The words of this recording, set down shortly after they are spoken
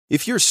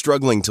If you're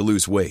struggling to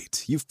lose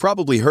weight, you've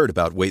probably heard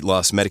about weight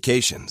loss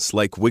medications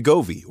like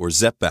Wegovy or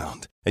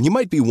Zepbound, and you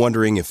might be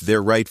wondering if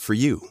they're right for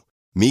you.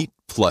 Meet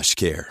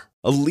PlushCare,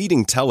 a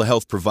leading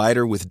telehealth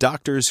provider with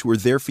doctors who are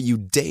there for you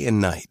day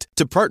and night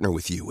to partner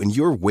with you in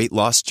your weight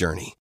loss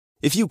journey.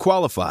 If you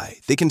qualify,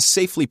 they can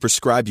safely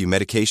prescribe you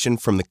medication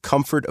from the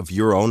comfort of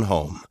your own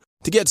home.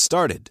 To get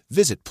started,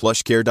 visit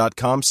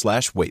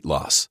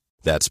plushcare.com/weightloss.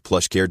 That's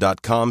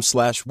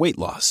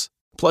plushcare.com/weightloss.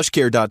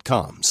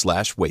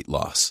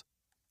 plushcare.com/weightloss.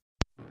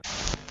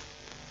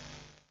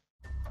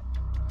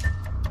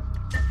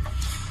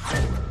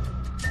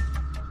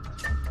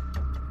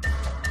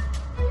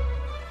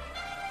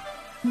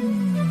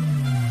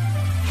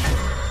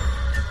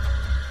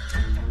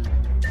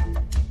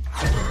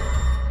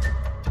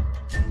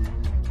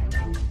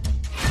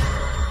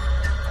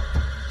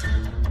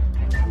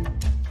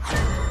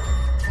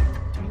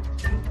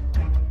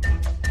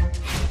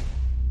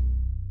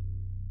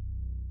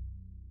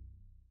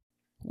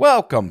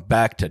 Welcome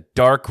back to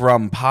Dark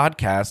Rum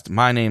Podcast.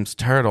 My name's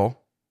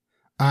Turtle.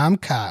 I'm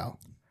Kyle.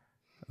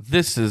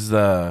 This is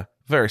a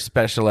very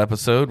special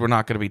episode. We're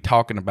not going to be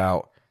talking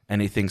about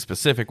anything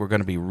specific. We're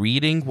going to be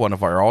reading one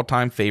of our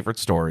all-time favorite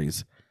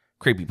stories.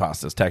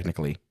 Creepypastas,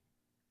 technically.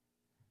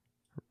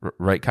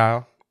 Right,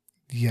 Kyle?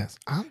 Yes,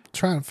 I'm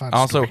trying to find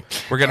Also, a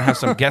story. we're going to have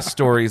some guest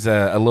stories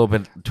a little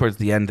bit towards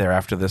the end there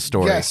after this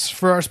story. Yes,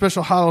 for our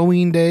special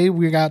Halloween day,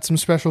 we got some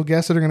special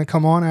guests that are going to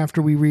come on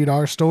after we read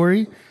our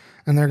story,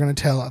 and they're going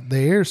to tell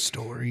their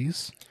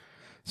stories.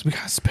 So we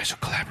got a special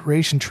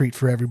collaboration treat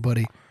for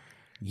everybody.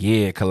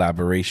 Yeah,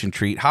 collaboration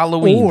treat.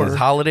 Halloween, Or- this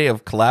holiday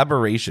of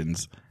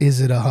collaborations.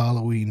 Is it a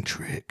Halloween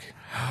trick?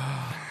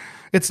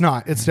 It's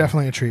not. It's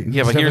definitely a treat.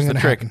 Yeah, It's but here's the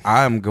definitely trick. gonna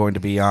happen. I'm going to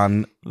be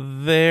on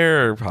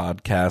their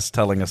podcast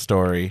telling a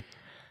story.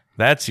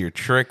 That's your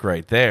trick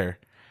right there.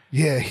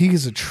 Yeah,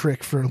 he's a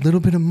trick for a little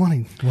bit of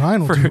money.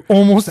 Ryan will do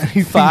almost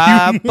anything.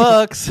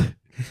 $5.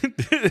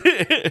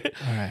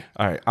 All right.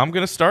 All right, I'm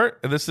gonna start.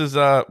 This is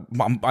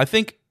I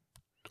think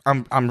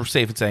I'm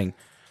safe in saying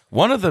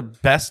one of the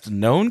best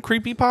known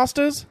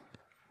creepypastas.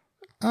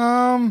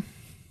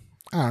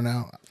 I don't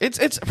know.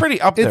 It's pretty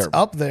up It's there.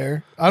 up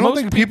there. I don't Most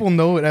think people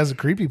know it as a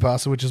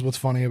creepypasta, which is what's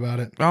funny about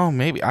it. Oh,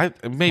 maybe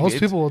Most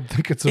people would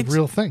think it's a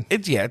real thing.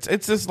 It's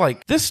just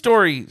like this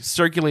story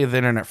circulated the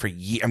internet for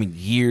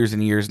years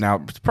and years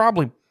now. It's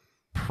probably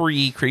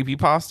pre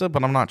creepypasta,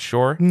 but I'm not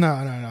sure. No.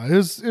 It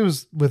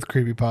was with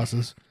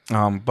creepypastas.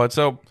 But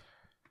so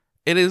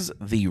it is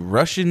the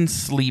Russian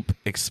sleep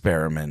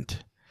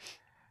experiment.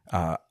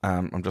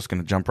 I'm just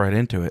going to jump right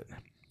into it.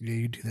 Yeah,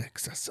 you do that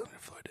because I still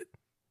avoid it.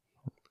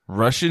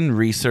 Russian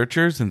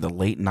researchers in the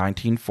late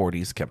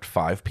 1940s kept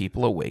 5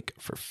 people awake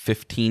for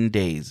 15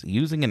 days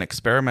using an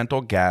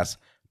experimental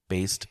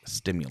gas-based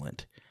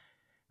stimulant.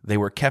 They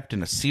were kept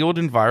in a sealed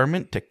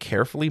environment to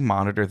carefully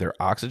monitor their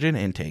oxygen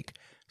intake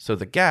so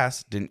the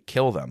gas didn't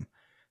kill them,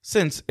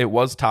 since it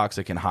was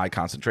toxic in high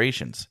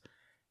concentrations.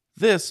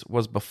 This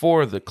was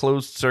before the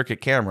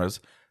closed-circuit cameras,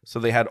 so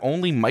they had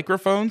only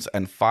microphones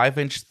and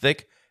 5-inch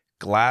thick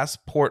glass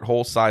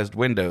porthole-sized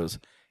windows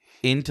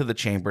into the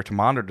chamber to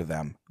monitor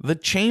them. The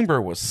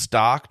chamber was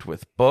stocked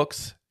with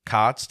books,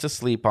 cots to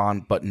sleep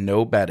on, but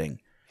no bedding,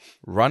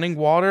 running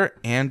water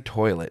and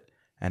toilet,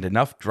 and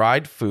enough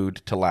dried food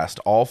to last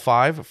all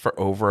 5 for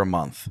over a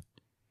month.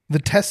 The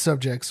test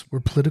subjects were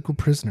political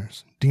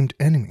prisoners deemed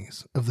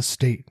enemies of the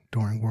state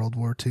during World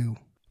War II.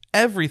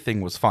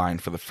 Everything was fine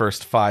for the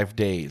first 5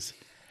 days.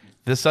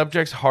 The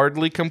subjects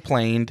hardly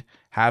complained,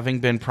 having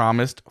been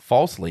promised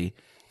falsely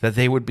that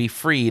they would be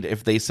freed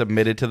if they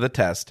submitted to the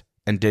test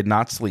and did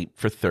not sleep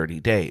for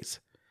 30 days.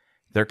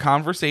 Their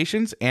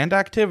conversations and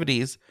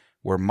activities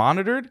were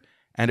monitored,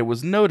 and it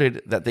was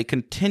noted that they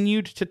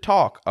continued to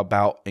talk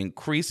about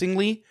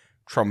increasingly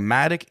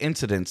traumatic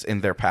incidents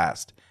in their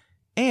past,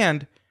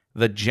 and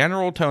the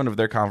general tone of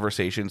their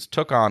conversations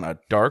took on a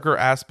darker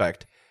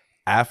aspect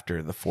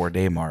after the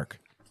 4-day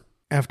mark.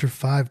 After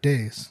 5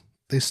 days,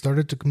 they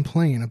started to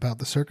complain about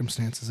the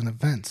circumstances and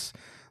events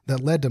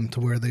that led them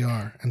to where they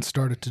are and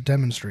started to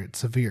demonstrate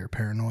severe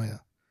paranoia.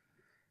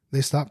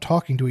 They stopped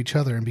talking to each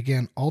other and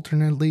began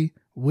alternately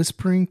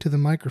whispering to the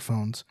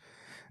microphones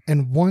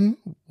and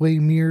one-way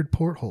mirrored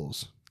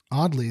portholes.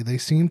 Oddly, they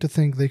seemed to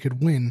think they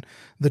could win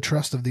the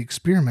trust of the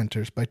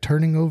experimenters by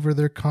turning over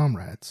their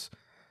comrades,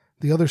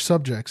 the other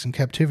subjects in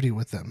captivity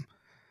with them.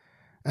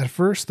 At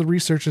first, the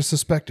researchers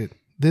suspected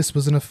this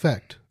was an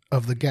effect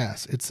of the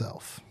gas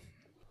itself.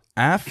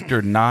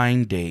 After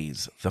 9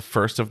 days, the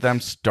first of them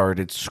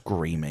started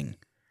screaming.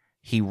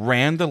 He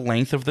ran the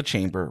length of the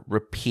chamber,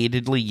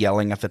 repeatedly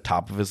yelling at the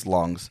top of his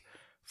lungs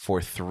for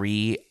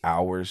 3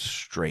 hours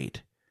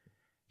straight.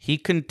 He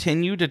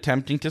continued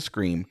attempting to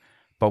scream,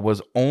 but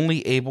was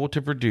only able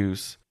to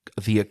produce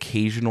the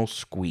occasional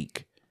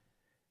squeak.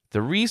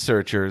 The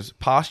researchers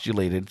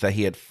postulated that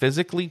he had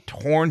physically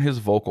torn his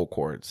vocal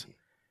cords.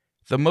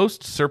 The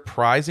most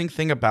surprising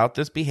thing about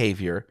this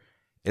behavior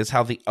is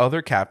how the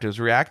other captives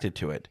reacted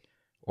to it,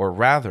 or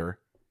rather,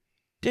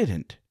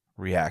 didn't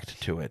react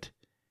to it.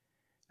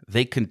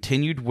 They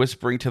continued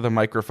whispering to the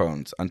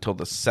microphones until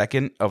the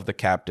second of the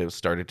captives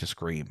started to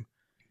scream.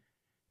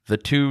 The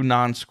two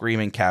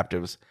non-screaming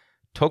captives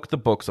took the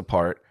books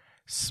apart,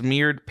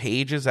 smeared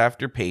pages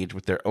after page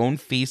with their own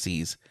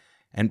feces,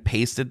 and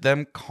pasted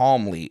them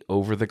calmly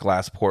over the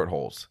glass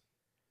portholes.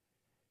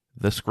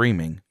 The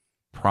screaming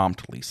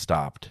promptly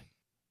stopped.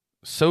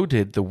 So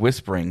did the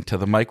whispering to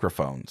the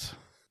microphones.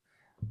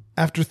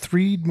 After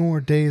 3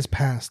 more days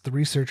passed, the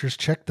researchers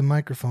checked the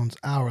microphones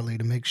hourly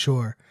to make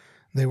sure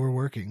they were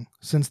working,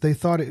 since they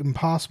thought it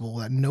impossible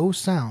that no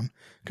sound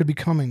could be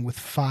coming with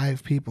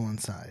 5 people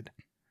inside.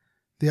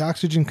 The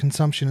oxygen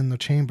consumption in the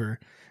chamber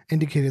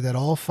indicated that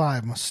all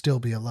 5 must still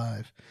be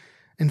alive.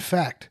 In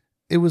fact,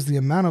 it was the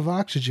amount of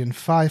oxygen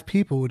 5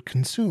 people would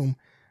consume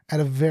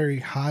at a very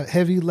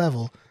heavy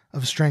level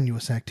of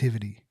strenuous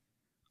activity.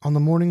 On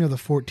the morning of the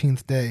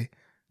 14th day,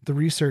 the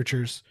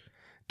researchers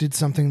did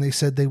something they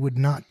said they would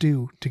not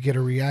do to get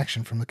a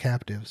reaction from the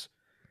captives.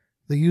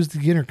 They used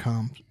the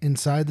intercom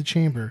inside the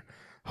chamber,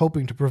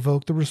 hoping to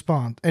provoke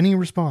any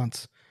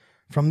response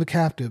from the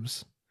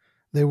captives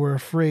they were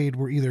afraid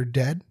were either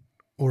dead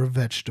or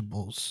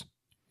vegetables.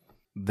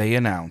 They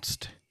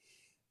announced,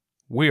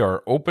 "We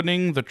are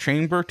opening the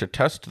chamber to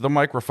test the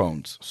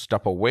microphones.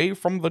 Step away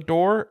from the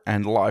door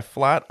and lie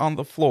flat on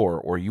the floor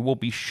or you will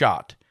be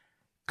shot.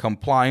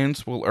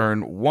 Compliance will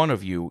earn one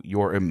of you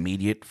your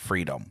immediate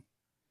freedom."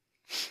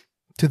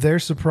 To their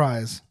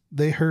surprise,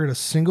 they heard a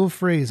single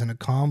phrase in a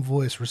calm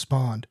voice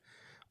respond,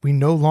 "We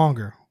no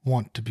longer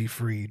want to be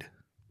freed."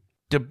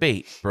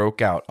 Debate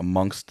broke out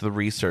amongst the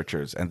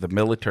researchers and the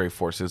military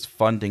forces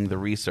funding the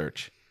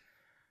research.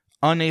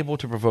 Unable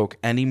to provoke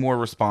any more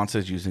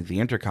responses using the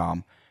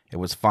intercom, it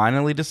was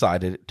finally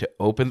decided to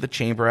open the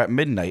chamber at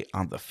midnight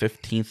on the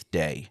 15th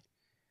day.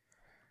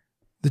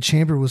 The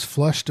chamber was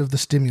flushed of the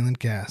stimulant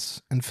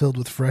gas and filled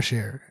with fresh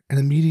air, and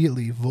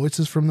immediately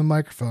voices from the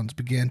microphones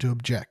began to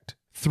object.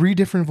 3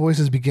 different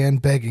voices began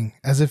begging,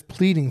 as if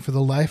pleading for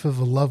the life of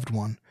a loved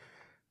one,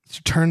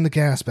 to turn the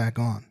gas back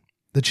on.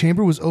 The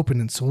chamber was opened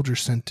and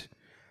soldiers sent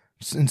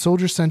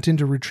in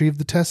to retrieve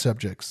the test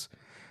subjects.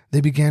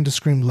 They began to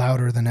scream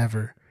louder than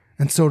ever,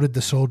 and so did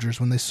the soldiers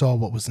when they saw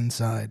what was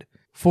inside.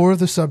 4 of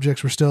the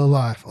subjects were still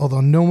alive,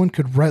 although no one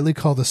could rightly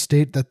call the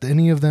state that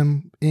any of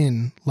them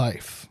in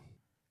life.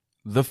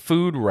 The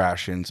food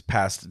rations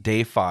past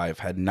day 5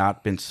 had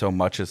not been so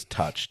much as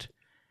touched.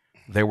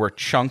 There were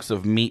chunks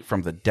of meat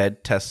from the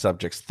dead test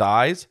subject's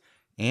thighs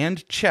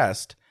and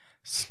chest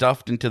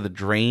stuffed into the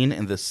drain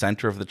in the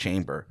center of the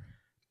chamber,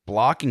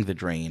 blocking the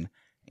drain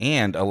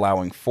and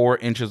allowing 4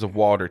 inches of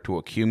water to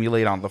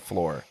accumulate on the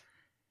floor.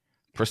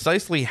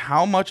 Precisely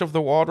how much of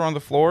the water on the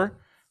floor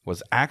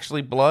was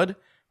actually blood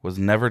was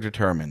never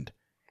determined.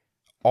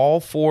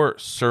 All 4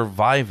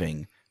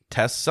 surviving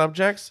test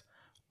subjects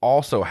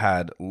also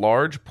had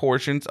large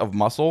portions of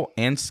muscle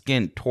and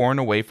skin torn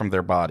away from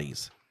their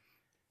bodies.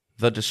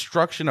 The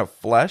destruction of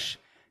flesh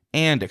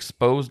and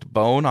exposed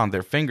bone on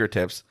their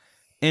fingertips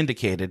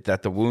indicated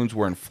that the wounds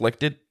were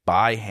inflicted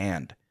by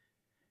hand,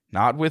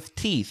 not with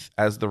teeth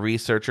as the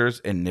researchers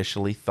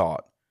initially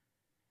thought.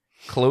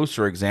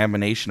 Closer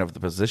examination of the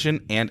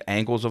position and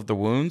angles of the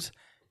wounds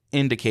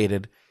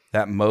indicated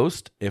that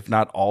most, if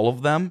not all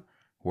of them,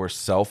 were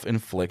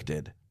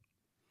self-inflicted.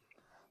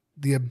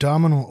 The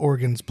abdominal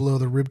organs below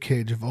the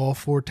ribcage of all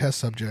 4 test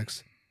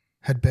subjects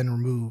had been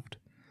removed,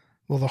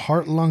 while the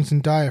heart, lungs,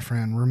 and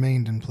diaphragm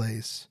remained in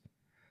place.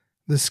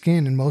 The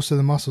skin and most of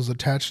the muscles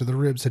attached to the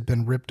ribs had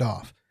been ripped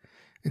off,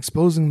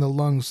 exposing the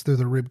lungs through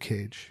the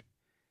ribcage.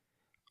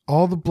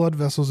 All the blood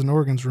vessels and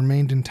organs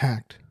remained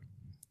intact.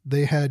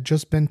 They had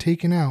just been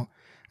taken out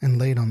and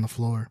laid on the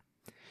floor,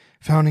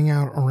 finding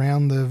out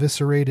around the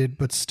eviscerated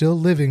but still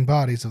living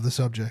bodies of the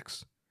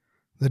subjects.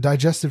 The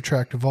digestive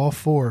tract of all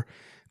 4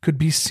 could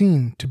be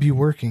seen to be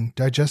working,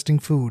 digesting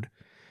food.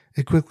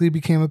 It quickly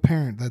became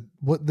apparent that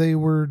what they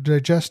were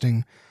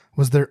digesting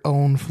was their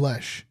own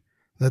flesh,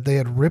 that they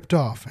had ripped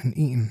off and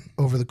eaten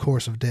over the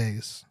course of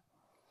days.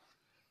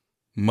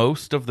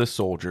 Most of the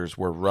soldiers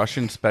were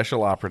Russian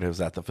special operatives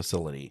at the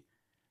facility,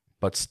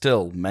 but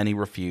still many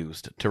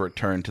refused to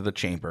return to the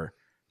chamber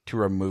to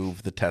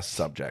remove the test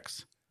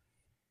subjects.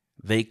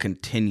 They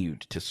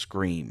continued to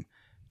scream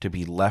to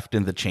be left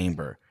in the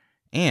chamber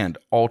and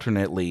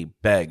alternately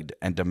begged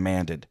and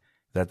demanded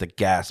that the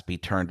gas be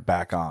turned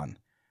back on,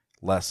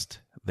 lest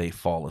they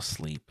fall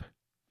asleep.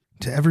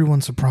 To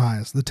everyone's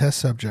surprise, the test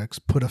subjects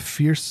put up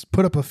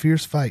a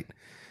fierce fight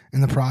in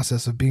the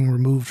process of being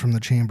removed from the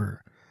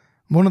chamber.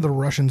 One of the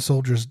Russian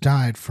soldiers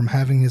died from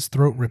having his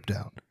throat ripped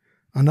out.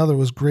 Another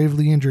was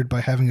gravely injured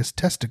by having his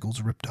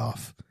testicles ripped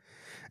off,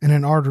 and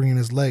an artery in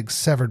his leg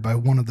severed by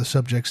one of the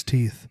subject's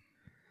teeth.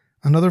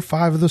 Another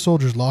 5 of the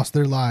soldiers lost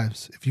their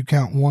lives, if you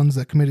count ones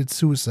that committed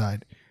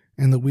suicide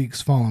in the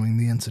weeks following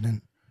the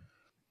incident.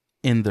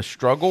 In the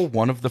struggle,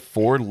 one of the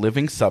 4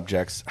 living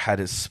subjects had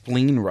his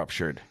spleen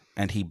ruptured,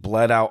 and he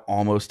bled out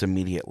almost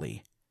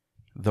immediately.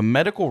 The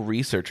medical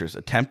researchers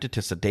attempted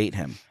to sedate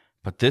him,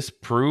 but this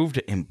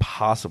proved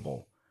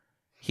impossible.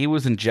 He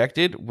was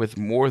injected with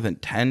more than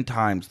 10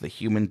 times the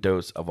human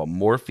dose of a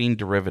morphine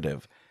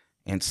derivative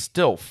and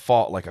still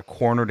fought like a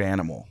cornered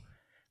animal,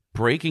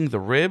 breaking the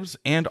ribs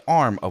and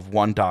arm of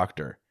one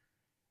doctor.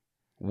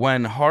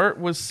 When heart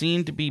was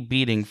seen to be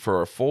beating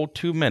for a full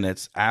 2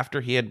 minutes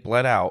after he had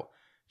bled out,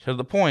 to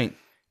the point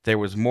there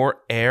was more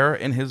air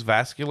in his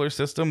vascular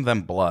system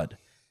than blood.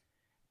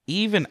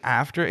 Even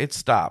after it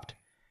stopped,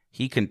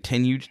 he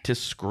continued to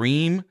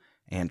scream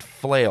and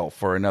flail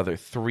for another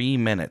 3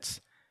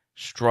 minutes,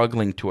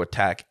 struggling to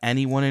attack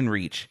anyone in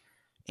reach,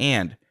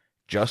 and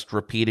just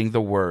repeating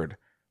the word,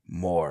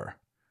 more,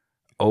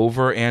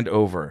 over and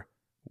over,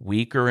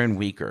 weaker and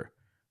weaker,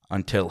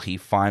 until he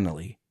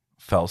finally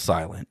fell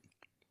silent.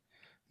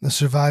 The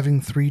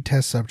surviving 3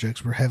 test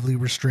subjects were heavily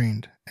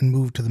restrained and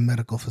moved to the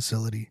medical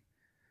facility.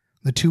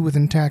 The 2 with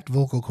intact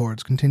vocal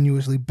cords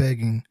continuously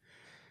begging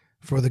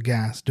for the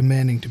gas,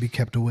 demanding to be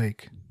kept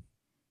awake.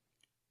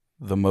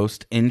 The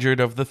most injured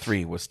of the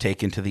 3 was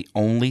taken to the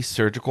only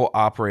surgical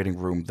operating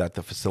room that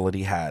the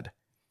facility had.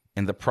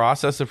 In the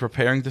process of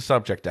preparing the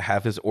subject to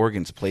have his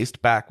organs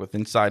placed back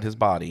inside his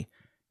body,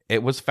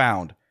 it was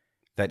found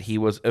that he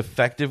was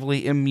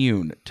effectively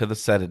immune to the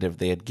sedative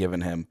they had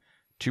given him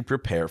to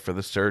prepare for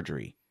the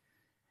surgery.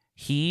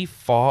 He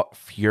fought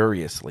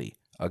furiously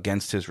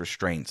against his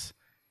restraints,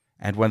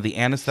 and when the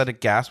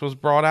anesthetic gas was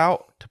brought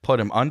out to put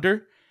him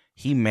under,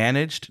 he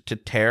managed to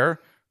tear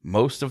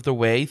most of the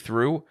way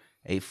through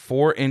a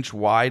 4-inch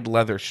wide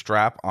leather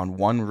strap on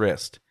one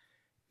wrist,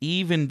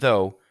 even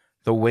though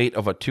the weight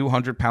of a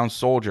 200-pound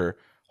soldier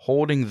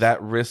holding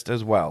that wrist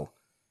as well.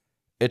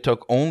 It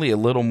took only a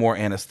little more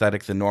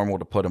anesthetic than normal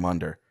to put him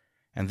under,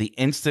 and the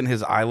instant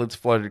his eyelids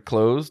fluttered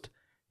closed,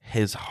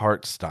 his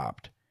heart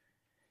stopped.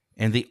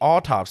 In the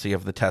autopsy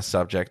of the test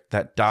subject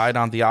that died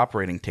on the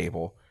operating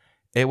table,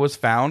 it was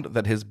found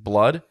that his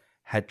blood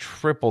had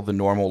tripled the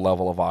normal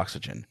level of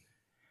oxygen.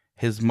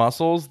 His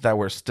muscles that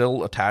were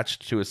still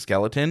attached to his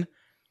skeleton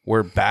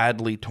were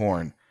badly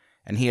torn,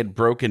 and he had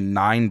broken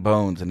 9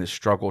 bones in his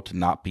struggle to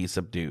not be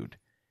subdued.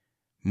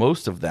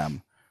 Most of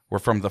them were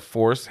from the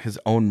force his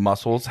own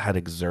muscles had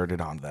exerted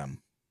on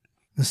them.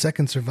 The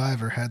second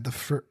survivor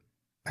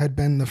had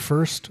been the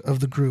first of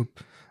the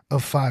group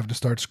of 5 to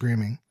start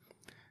screaming.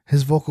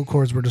 His vocal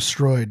cords were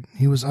destroyed.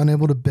 He was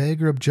unable to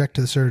beg or object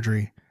to the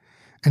surgery,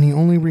 and he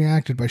only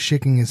reacted by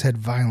shaking his head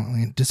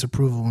violently in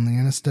disapproval when the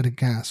anesthetic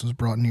gas was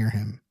brought near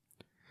him.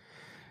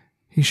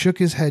 He shook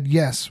his head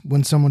yes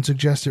when someone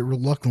suggested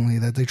reluctantly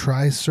that they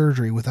try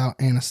surgery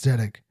without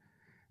anesthetic,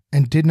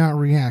 and did not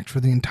react for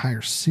the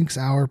entire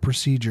 6-hour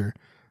procedure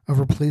of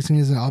replacing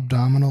his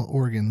abdominal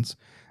organs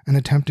and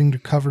attempting to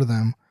cover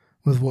them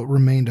with what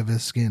remained of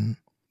his skin.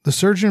 The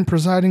surgeon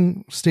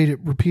presiding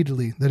stated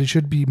repeatedly that it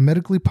should be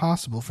medically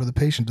possible for the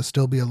patient to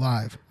still be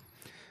alive.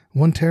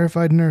 One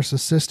terrified nurse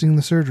assisting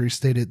the surgery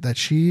stated that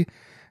she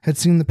had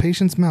seen the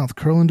patient's mouth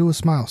curl into a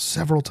smile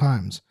several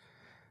times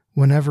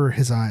whenever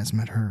his eyes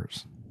met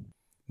hers.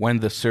 When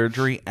the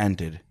surgery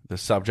ended, the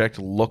subject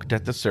looked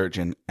at the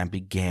surgeon and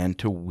began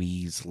to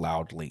wheeze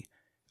loudly,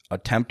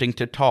 attempting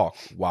to talk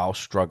while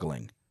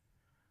struggling.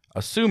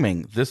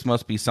 Assuming this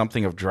must be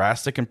something of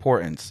drastic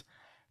importance,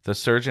 the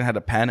surgeon had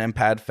a pen and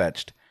pad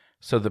fetched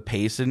so the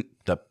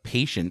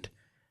patient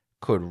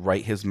could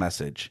write his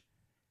message.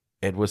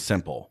 It was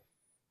simple.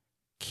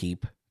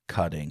 Keep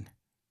cutting.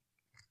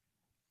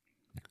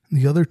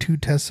 The other 2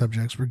 test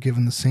subjects were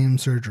given the same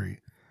surgery,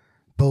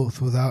 both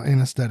without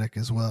anesthetic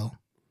as well.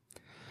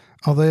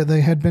 Although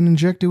they had been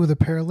injected with a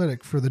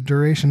paralytic for the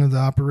duration of the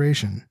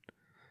operation,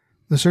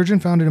 the surgeon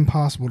found it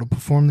impossible to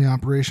perform the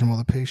operation while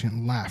the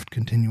patient laughed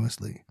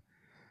continuously.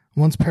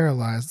 Once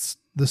paralyzed,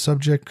 the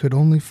subject could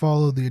only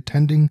follow the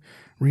attending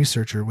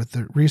researchers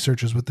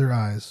with their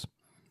eyes.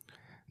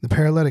 The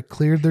paralytic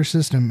cleared their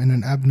system in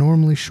an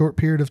abnormally short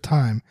period of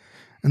time,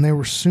 and they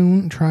were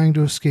soon trying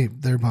to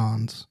escape their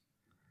bonds.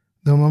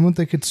 The moment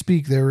they could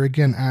speak, they were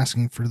again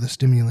asking for the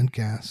stimulant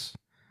gas.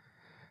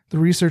 The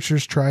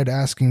researchers tried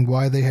asking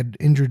why they had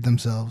injured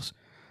themselves,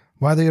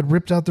 why they had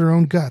ripped out their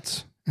own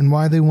guts, and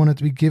why they wanted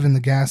to be given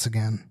the gas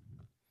again.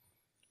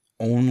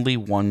 Only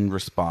one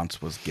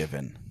response was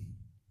given.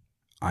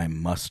 I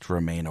must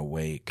remain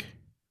awake.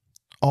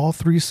 All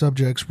 3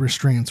 subjects'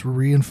 restraints were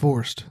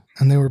reinforced,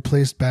 and they were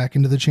placed back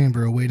into the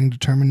chamber awaiting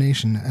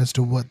determination as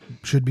to what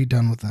should be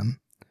done with them.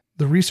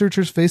 The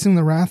researchers, facing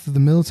the wrath of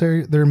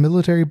their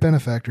military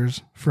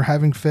benefactors for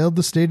having failed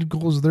the stated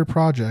goals of their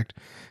project,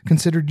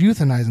 considered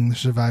euthanizing the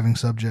surviving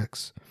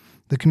subjects.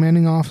 The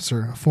commanding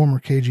officer, a former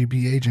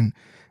KGB agent,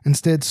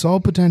 instead saw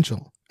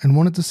potential and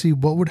wanted to see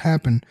what would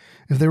happen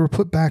if they were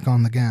put back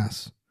on the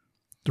gas.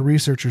 The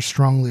researchers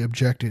strongly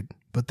objected,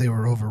 but they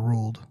were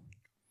overruled.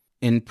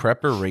 In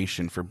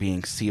preparation for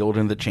being sealed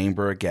in the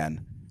chamber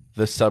again,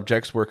 the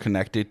subjects were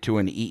connected to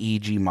an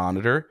EEG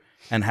monitor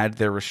and had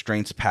their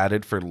restraints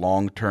padded for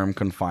long-term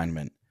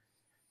confinement.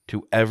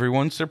 To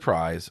everyone's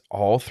surprise,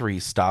 all 3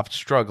 stopped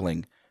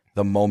struggling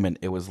the moment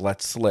it was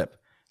let slip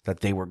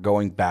that they were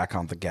going back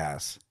on the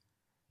gas.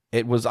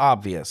 It was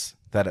obvious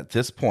that at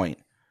this point,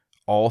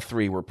 all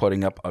 3 were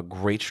putting up a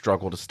great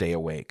struggle to stay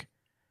awake.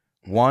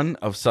 One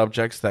of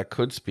subjects that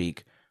could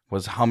speak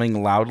was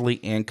humming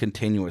loudly and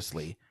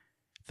continuously.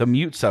 The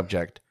mute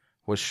subject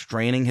was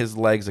straining his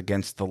legs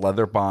against the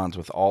leather bonds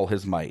with all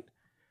his might.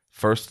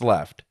 First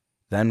left,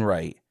 then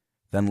right,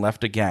 then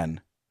left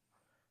again,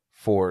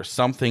 for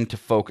something to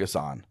focus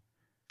on.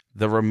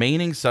 The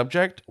remaining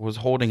subject was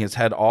holding his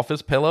head off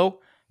his pillow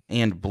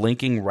and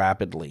blinking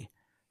rapidly,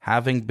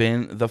 having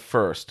been the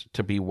first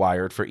to be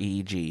wired for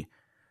EEG.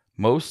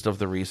 Most of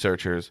the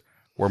researchers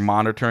were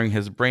monitoring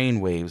his brain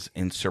waves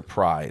in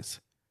surprise.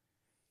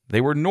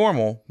 They were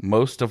normal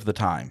most of the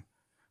time,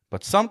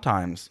 but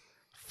sometimes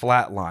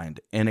flatlined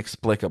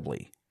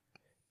inexplicably.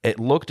 It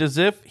looked as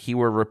if he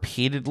were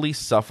repeatedly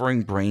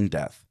suffering brain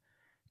death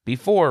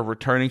before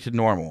returning to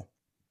normal.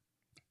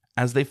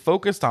 As they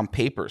focused on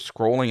paper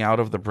scrolling out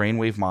of the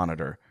brainwave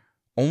monitor,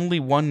 only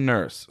one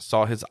nurse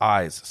saw his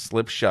eyes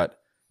slip shut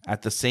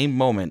at the same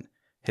moment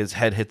his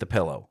head hit the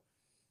pillow.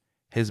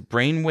 His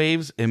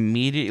brainwaves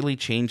immediately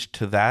changed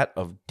to that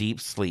of deep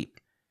sleep,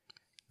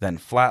 then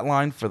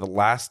flatlined for the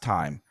last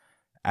time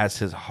as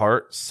his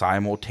heart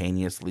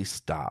simultaneously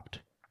stopped.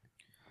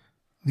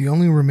 The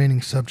only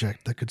remaining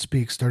subject that could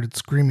speak started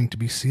screaming to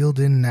be sealed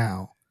in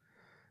now.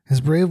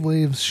 His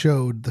brainwaves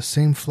showed the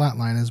same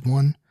flatline as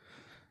one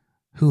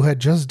who had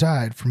just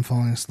died from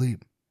falling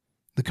asleep.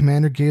 The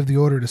commander gave the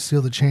order to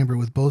seal the chamber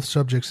with both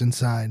subjects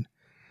inside,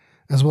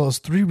 as well as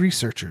 3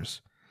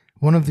 researchers.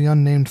 One of the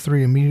unnamed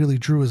 3 immediately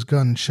drew his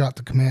gun and shot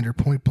the commander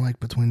point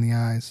blank between the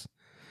eyes,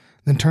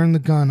 then turned the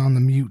gun on the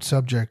mute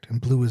subject and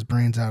blew his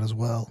brains out as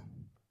well.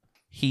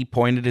 He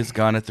pointed his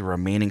gun at the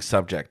remaining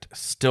subject,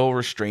 still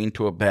restrained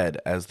to a bed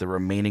as the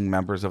remaining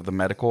members of the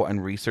medical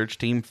and research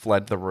team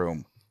fled the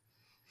room.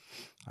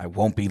 "I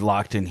won't be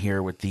locked in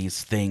here with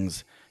these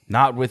things.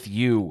 Not with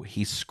you,"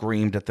 he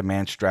screamed at the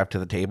man strapped to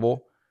the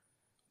table.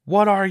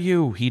 "What are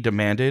you?" he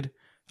demanded.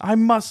 "I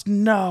must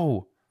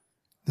know."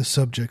 The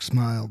subject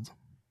smiled.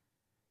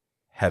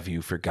 "Have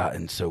you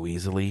forgotten so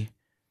easily?"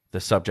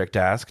 the subject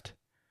asked.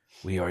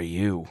 "We are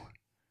you.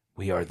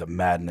 We are the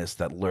madness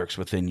that lurks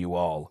within you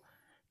all,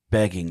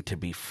 begging to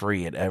be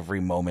free at every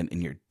moment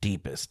in your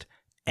deepest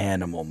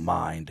animal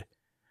mind.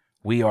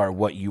 We are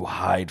what you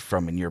hide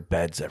from in your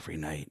beds every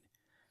night.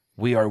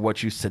 We are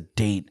what you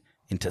sedate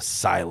into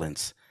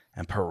silence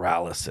and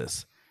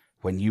paralysis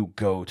when you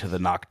go to the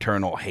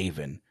nocturnal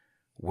haven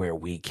where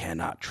we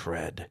cannot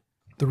tread."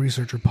 The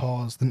researcher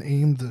paused, then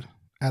aimed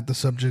at the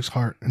subject's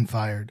heart and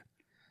fired.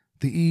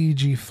 The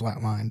EEG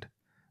flatlined,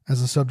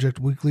 as the subject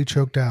weakly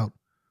choked out,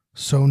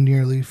 "So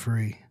nearly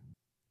free."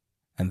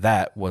 And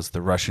that was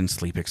the Russian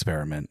sleep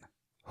experiment.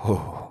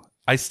 Whew.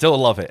 I still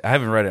love it. I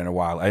haven't read it in a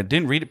while. I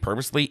didn't read it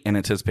purposely in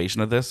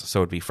anticipation of this, so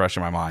it'd be fresh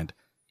in my mind.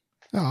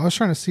 Oh, I was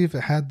trying to see if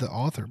it had the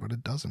author, but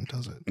it doesn't,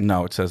 does it?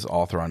 No, it says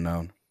author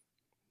unknown.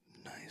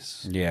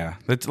 Nice. Yeah.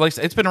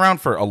 It's been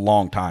around for a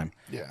long time.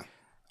 Yeah.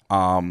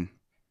 All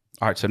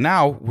right, so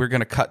now we're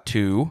going to cut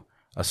to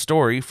a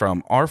story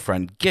from our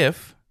friend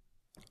Gif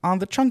on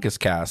the Chungus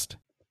Cast.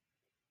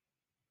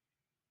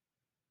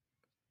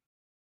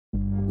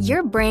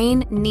 Your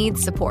brain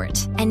needs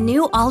support, and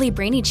new Ollie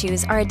Brainy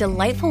Chews are a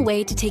delightful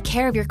way to take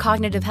care of your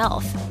cognitive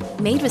health.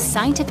 Made with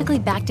scientifically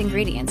backed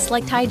ingredients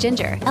like Thai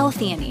ginger,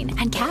 L-theanine,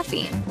 and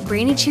caffeine,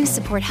 Brainy Chews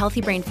support healthy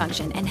brain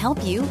function and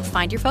help you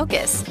find your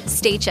focus,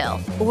 stay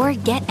chill, or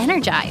get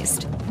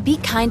energized. Be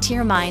kind to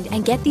your mind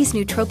and get these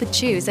nootropic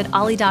chews at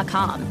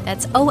ollie.com.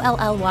 That's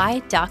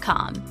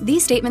OLLY.com.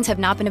 These statements have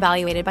not been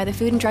evaluated by the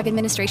Food and Drug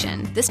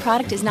Administration. This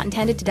product is not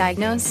intended to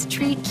diagnose,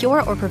 treat,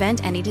 cure, or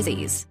prevent any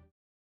disease.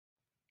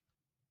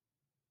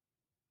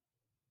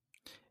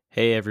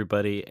 Hey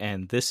everybody,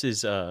 and this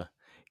is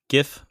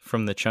GIF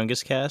from the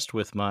Chungus Cast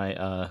with my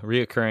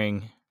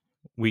reoccurring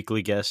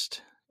weekly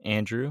guest,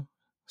 Andrew.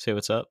 Say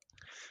what's up.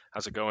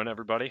 How's it going,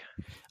 everybody?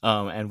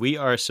 And we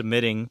are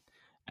submitting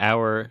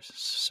our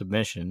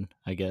submission,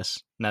 I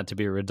guess, not to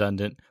be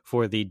redundant,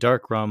 for the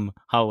Dark Rum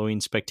Halloween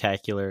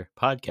Spectacular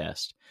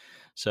podcast.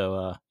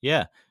 So,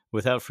 yeah,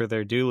 without further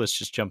ado, let's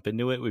just jump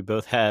into it. We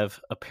both have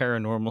a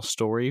paranormal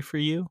story for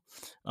you.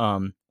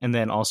 And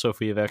then also, if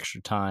we have extra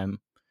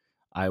time,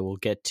 I will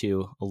get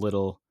to a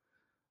little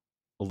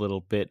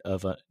bit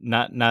of a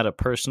not a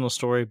personal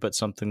story, but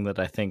something that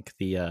I think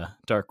the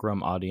Dark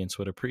Rum audience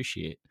would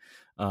appreciate.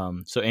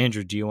 So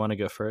Andrew, do you want to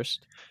go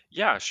first?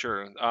 Yeah,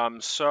 sure.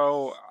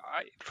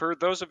 For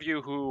those of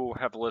you who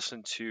have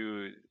listened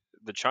to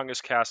the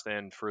Chungus Cast,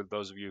 and for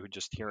those of you who are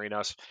just hearing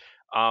us,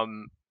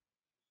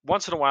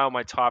 once in a while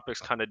my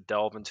topics kind of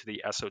delve into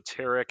the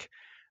esoteric,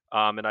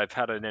 and I've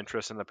had an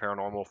interest in the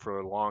paranormal for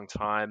a long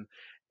time.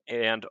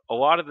 And a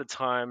lot of the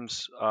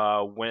times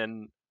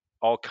when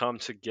I'll come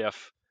to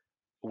GIF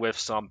with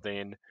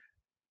something,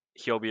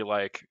 he'll be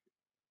like,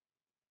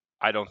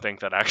 "I don't think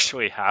that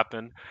actually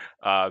happened,"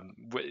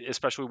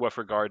 especially with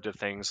regard to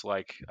things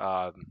like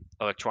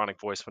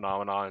electronic voice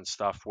phenomenon and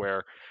stuff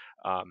where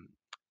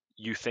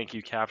you think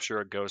you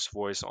capture a ghost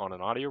voice on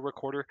an audio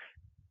recorder.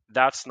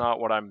 That's not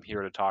what I'm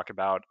here to talk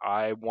about.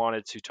 I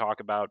wanted to talk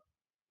about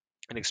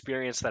an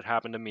experience that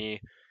happened to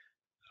me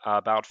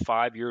about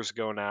 5 years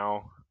ago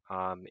now,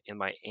 in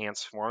my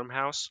aunt's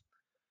farmhouse.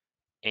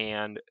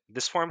 And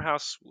this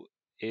farmhouse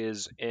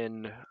is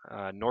in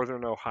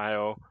northern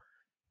Ohio,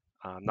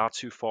 not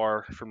too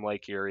far from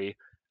Lake Erie.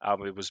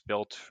 It was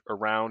built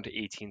around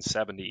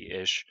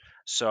 1870-ish,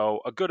 so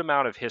a good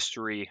amount of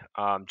history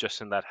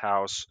just in that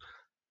house.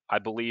 I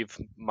believe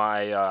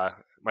my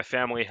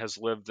family has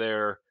lived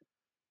there.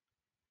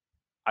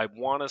 I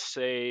want to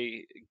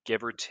say,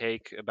 give or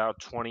take, about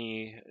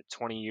 20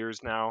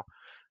 years now.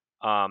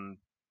 Um,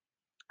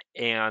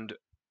 and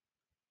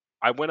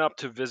I went up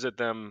to visit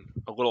them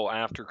a little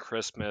after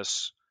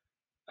Christmas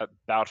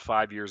about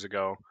 5 years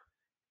ago,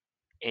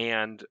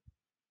 and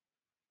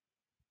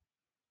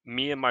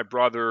me and my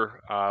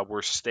brother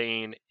were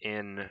staying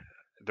in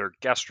their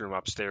guest room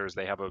upstairs.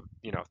 They have a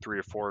 3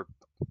 or 4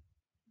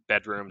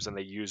 bedrooms, and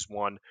they use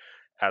one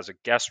as a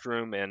guest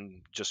room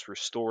and just for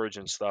storage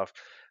and stuff.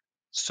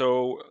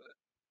 So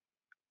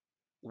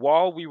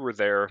while we were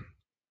there,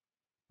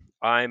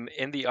 I'm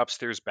in the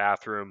upstairs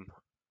bathroom,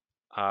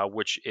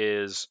 which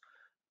is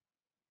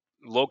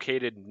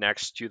located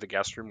next to the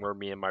guest room where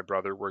me and my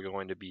brother were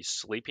going to be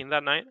sleeping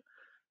that night.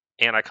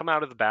 And I come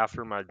out of the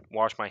bathroom, I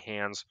wash my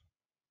hands,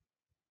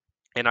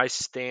 and I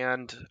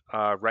stand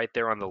right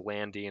there on the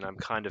landing. I'm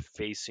kind of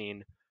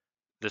facing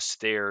the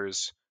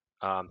stairs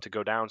to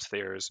go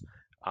downstairs.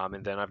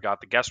 And then I've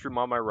got the guest room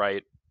on my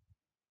right.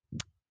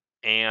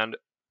 And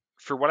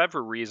for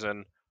whatever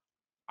reason,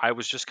 I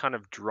was just kind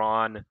of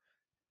drawn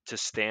to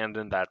stand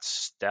in that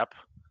step,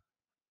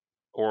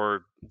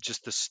 or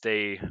just to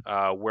stay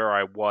where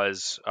I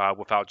was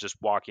without just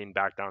walking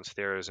back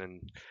downstairs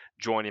and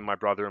joining my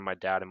brother and my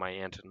dad and my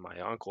aunt and my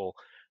uncle.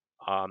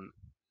 Um,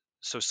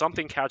 so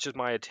something catches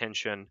my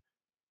attention,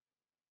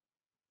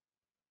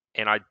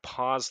 and I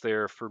pause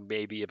there for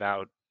maybe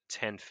about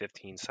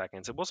 10-15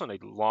 seconds. It wasn't a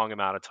long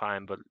amount of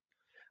time, but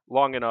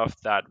long enough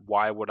that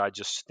why would I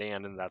just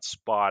stand in that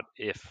spot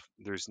if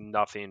there's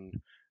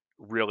nothing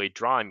really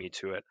drawing me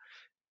to it?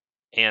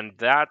 And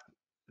that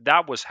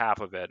was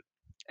half of it.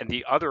 And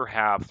the other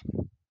half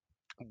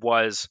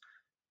was,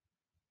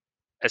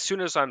 as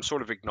soon as I'm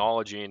sort of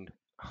acknowledging,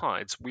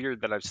 it's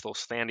weird that I'm still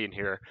standing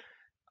here,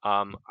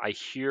 I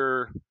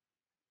hear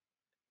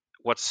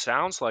what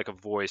sounds like a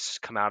voice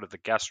come out of the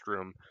guest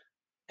room,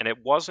 and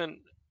it wasn't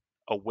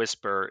a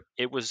whisper.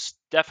 It was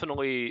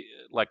definitely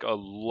like a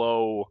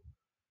low.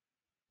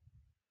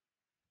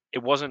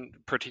 It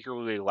wasn't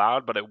particularly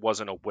loud, but it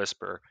wasn't a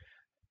whisper.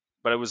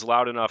 But it was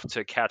loud enough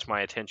to catch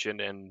my attention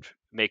and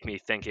make me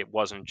think it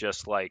wasn't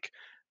just like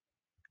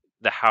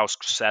the house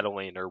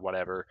settling or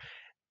whatever.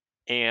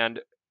 And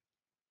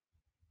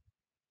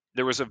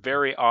there was a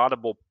very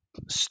audible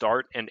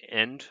start and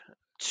end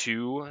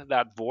to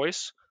that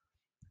voice.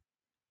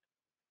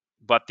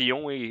 But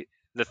the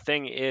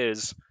thing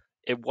is,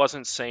 it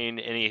wasn't saying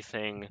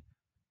anything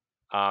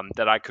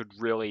that I could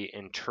really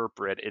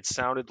interpret. It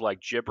sounded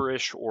like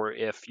gibberish, or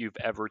if you've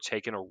ever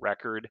taken a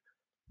record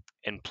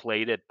and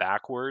played it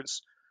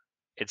backwards,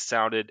 it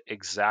sounded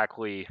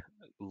exactly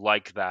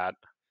like that.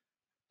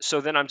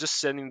 So then I'm just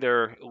sitting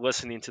there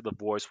listening to the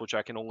voice, which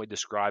I can only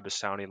describe as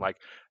sounding like,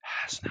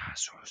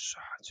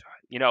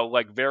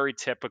 like very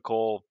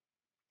typical,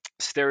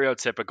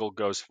 stereotypical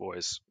ghost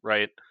voice,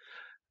 right?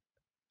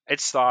 It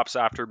stops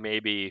after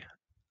maybe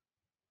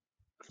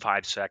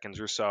 5 seconds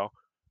or so.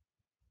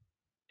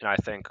 And I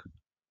think,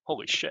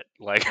 holy shit,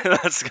 like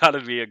that's got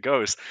to be a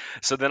ghost.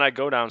 So then I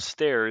go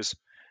downstairs,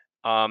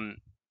 and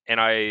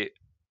I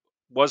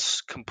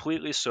was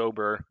completely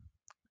sober.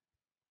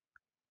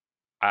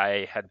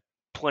 I had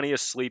plenty of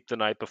sleep the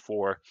night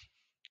before.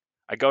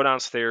 I go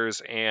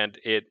downstairs, and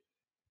it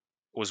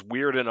was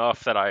weird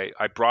enough that I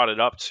brought it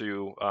up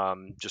to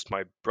just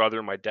my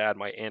brother, my dad,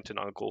 my aunt, and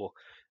uncle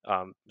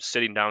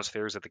sitting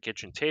downstairs at the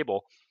kitchen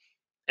table.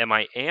 And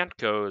my aunt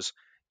goes,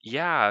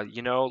 yeah,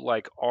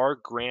 like our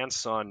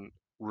grandson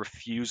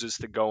refuses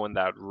to go in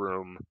that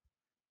room.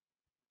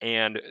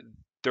 And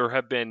there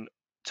have been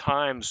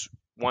times,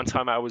 one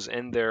time I was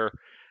in there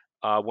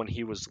when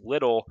he was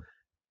little,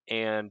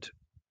 and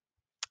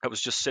I was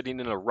just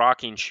sitting in a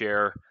rocking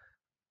chair,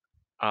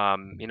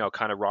 kind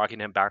of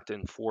rocking him back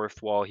and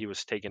forth while he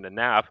was taking a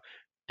nap.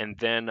 And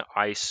then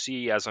I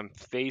see, as I'm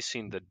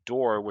facing the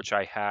door, which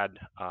I had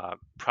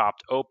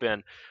propped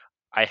open,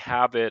 I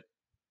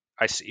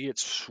see it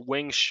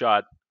swing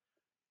shut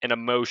in a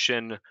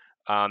motion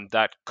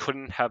that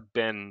couldn't have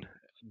been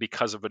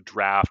because of a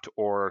draft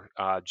or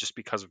just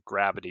because of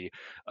gravity.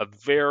 A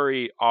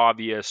very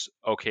obvious,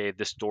 okay,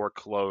 this door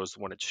closed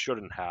when it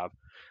shouldn't have.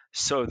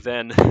 So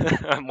then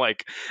I'm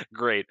like,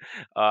 great.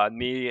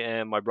 Me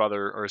and my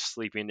brother are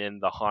sleeping in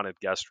the haunted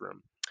guest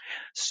room.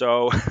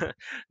 So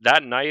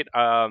that night,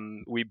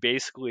 we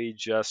basically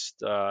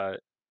just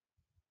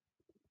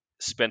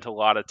spent a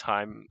lot of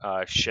time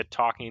shit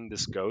talking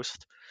this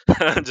ghost.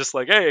 Just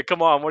like, hey,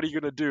 come on, what are you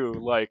gonna do?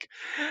 Like,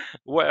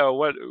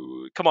 what?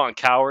 Come on,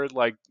 coward!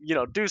 Like,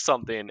 do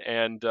something.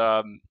 And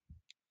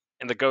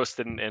the ghost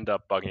didn't end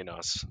up bugging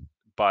us.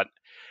 But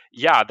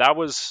yeah, that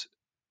was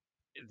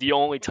the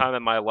only time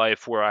in my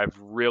life where I've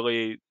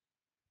really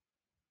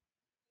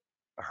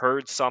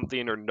heard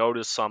something or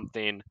noticed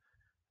something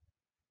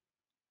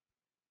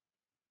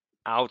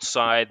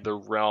outside the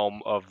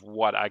realm of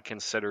what I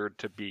consider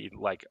to be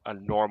like a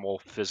normal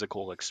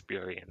physical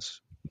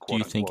experience, Do you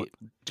quote think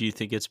unquote. do you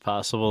think it's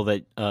possible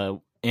that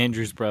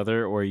Andrew's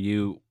brother or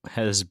you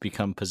has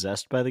become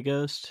possessed by the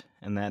ghost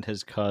and that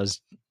has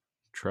caused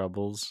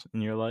troubles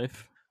in your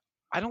life?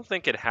 I don't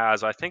think it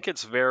has. I think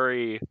it's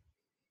very.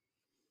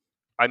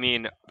 I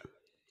mean,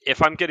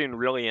 if I'm getting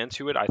really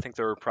into it, I think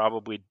there are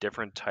probably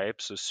different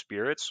types of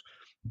spirits.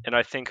 And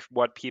I think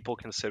what people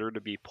consider to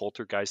be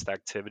poltergeist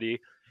activity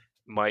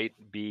might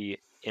be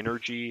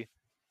energy.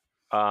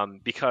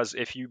 Because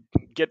if you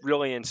get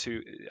really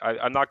into,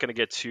 I'm not going to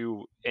get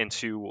too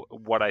into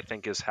what I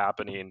think is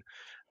happening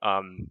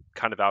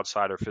kind of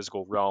outside our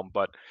physical realm,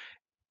 but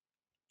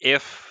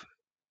if,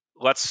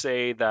 let's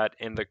say that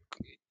in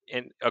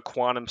a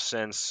quantum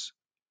sense,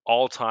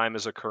 all time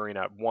is occurring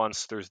at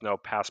once. There's no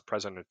past,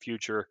 present, and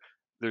future.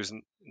 There's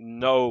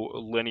no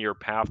linear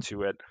path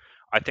to it.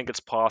 I think it's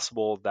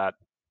possible that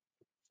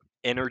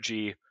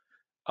energy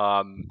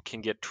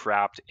can get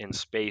trapped in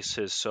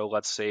spaces. So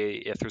let's say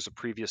if there's a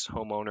previous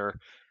homeowner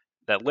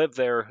that lived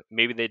there,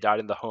 maybe they died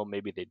in the home,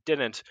 maybe they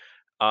didn't.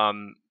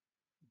 Um,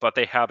 but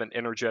they have an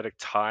energetic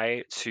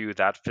tie to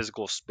that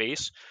physical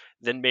space,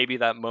 then maybe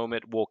that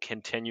moment will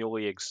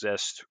continually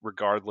exist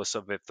regardless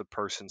of if the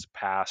person's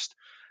passed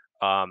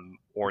or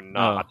Oh,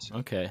 not.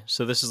 okay.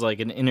 So this is like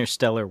an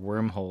interstellar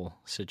wormhole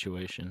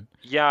situation.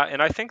 Yeah,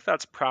 and I think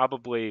that's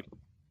probably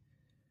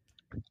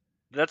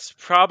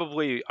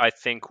I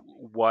think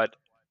what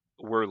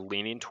we're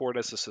leaning toward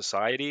as a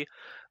society.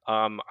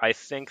 I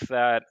think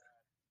that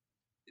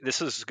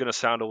this is going to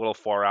sound a little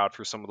far out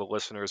for some of the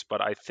listeners,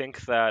 but I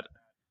think that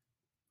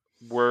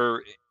we're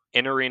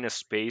entering a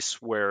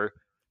space where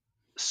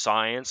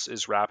science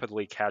is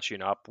rapidly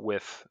catching up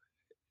with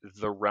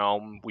the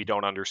realm we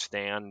don't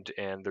understand,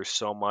 and there's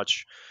so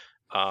much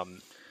um,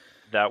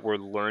 that we're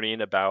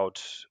learning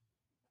about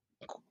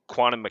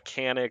quantum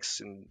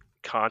mechanics and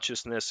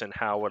consciousness and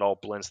how it all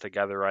blends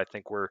together. I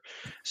think we're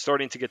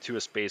starting to get to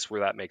a space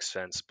where that makes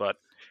sense. But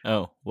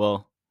Oh,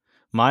 well,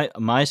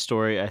 my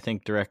story I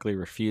think directly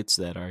refutes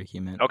that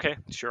argument. okay,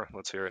 sure,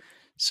 let's hear it.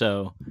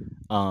 So,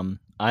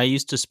 I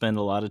used to spend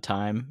a lot of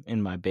time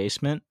in my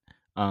basement,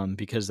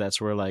 because that's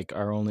where like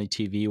our only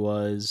TV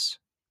was,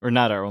 or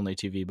not our only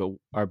TV, but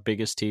our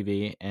biggest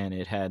TV, and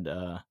it had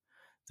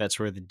that's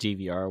where the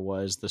DVR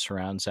was, the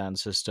surround sound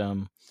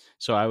system.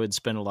 So I would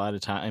spend a lot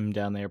of time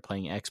down there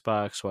playing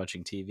Xbox,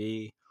 watching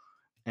TV,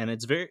 and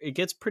it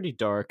gets pretty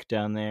dark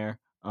down there.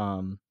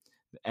 And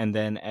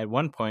then at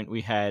one point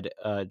we had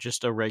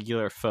just a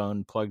regular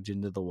phone plugged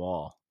into the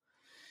wall,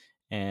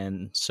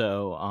 and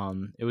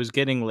so it was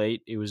getting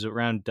late. It was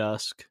around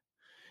dusk,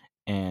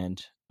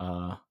 and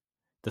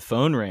the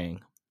phone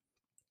rang.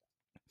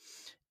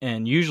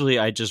 And usually,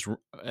 I just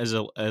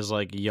as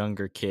like a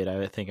younger kid, I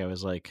would think I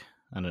was like,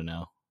 I don't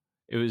know,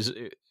 it was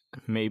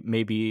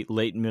maybe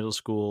late middle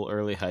school,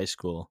 early high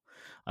school.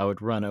 I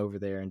would run over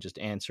there and just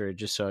answer it,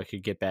 just so I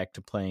could get back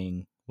to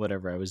playing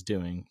whatever I was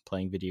doing,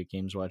 playing video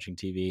games, watching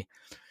TV.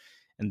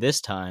 And this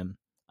time,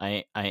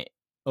 I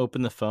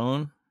opened the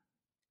phone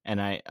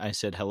and I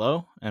said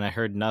hello, and I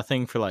heard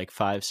nothing for like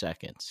 5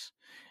 seconds.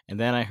 And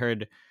then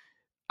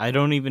I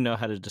don't even know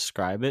how to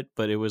describe it,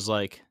 but it was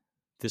like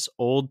this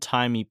old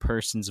timey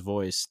person's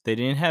voice. They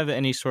didn't have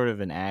any sort of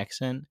an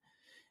accent.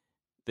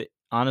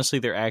 Honestly,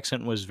 their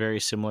accent was very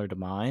similar to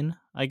mine,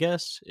 I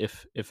guess,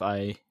 if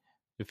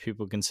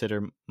people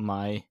consider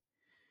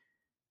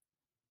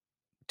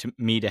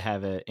me to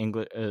have a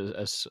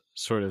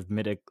sort of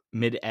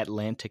mid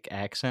Atlantic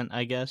accent,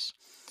 I guess.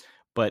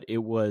 But it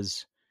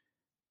was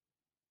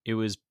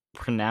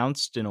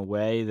pronounced in a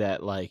way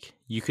that like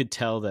you could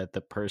tell that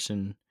the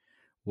person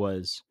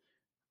was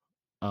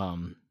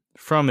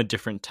from a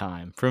different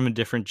time, from a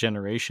different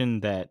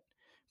generation that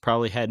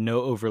probably had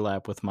no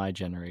overlap with my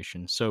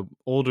generation. So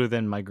older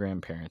than my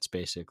grandparents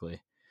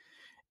basically.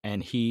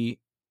 And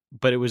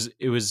but it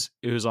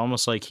was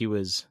almost like he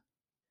was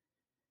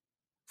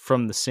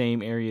from the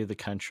same area of the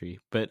country,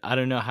 but I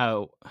don't know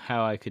how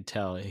I could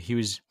tell.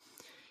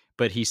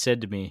 But he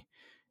said to me,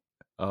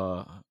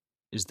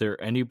 is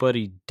there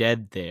anybody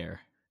dead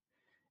there?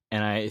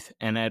 And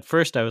at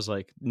first I was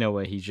like, no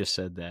way, he just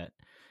said that.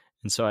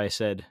 And so I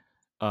said,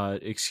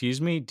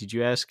 excuse me, did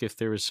you ask if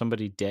there was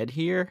somebody dead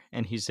here?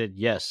 And he said,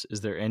 yes,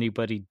 is there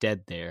anybody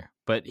dead there?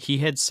 But he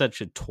had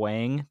such a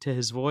twang to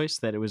his voice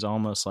that it was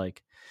almost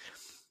like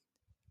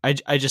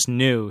I just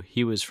knew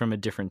he was from a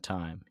different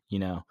time, you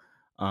know.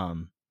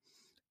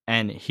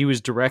 And he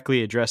was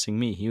directly addressing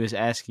me. He was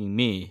asking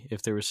me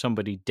if there was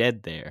somebody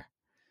dead there,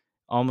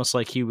 almost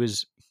like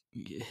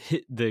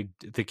the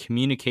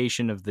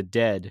communication of the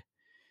dead,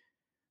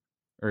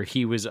 or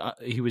he was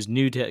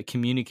new to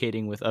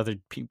communicating with other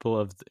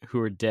people who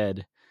are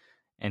dead,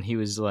 and he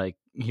was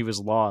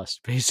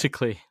lost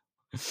basically.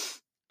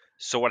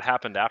 So what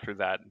happened after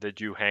that?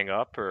 Did you hang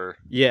up or?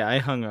 Yeah, I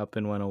hung up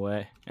and went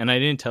away, and I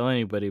didn't tell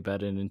anybody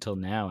about it until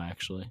now,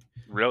 actually.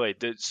 Really?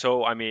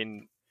 I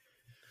mean,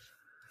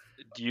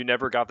 you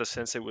never got the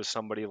sense it was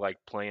somebody like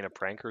playing a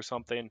prank or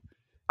something?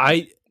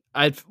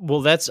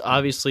 Well, that's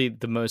obviously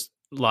the most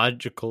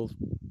logical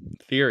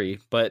theory,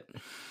 but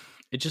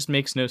it just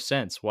makes no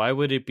sense. Why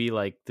would it be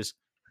like this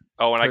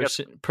Oh, and I guess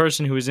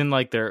person who was in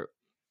like their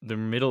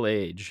middle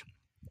age,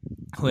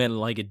 who had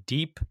like a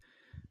deep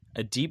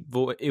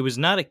voice? It was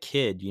not a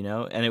kid,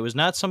 and it was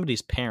not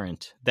somebody's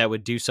parent that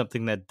would do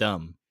something that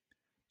dumb.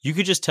 You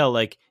could just tell,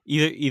 like,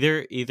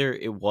 either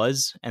it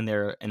was, and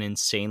they're an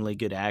insanely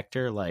good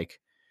actor, like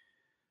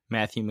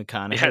Matthew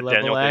McConaughey level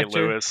Daniel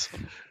actor, Day-Lewis.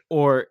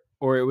 or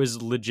it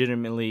was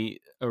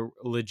legitimately a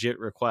legit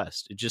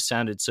request. It just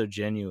sounded so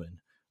genuine.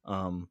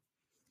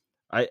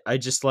 I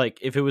just, like,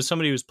 if it was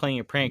somebody who was playing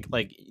a prank,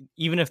 like,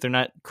 even if they're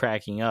not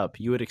cracking up,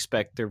 you would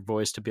expect their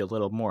voice to be a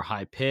little more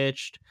high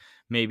pitched,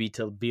 maybe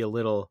to be a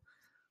little,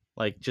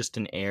 like, just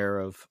an air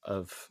of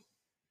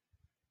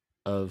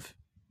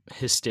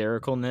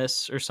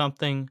hystericalness or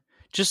something,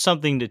 just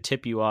something to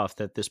tip you off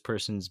that this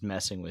person's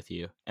messing with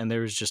you. And there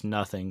was just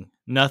nothing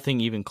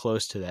even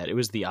close to that. It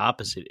was the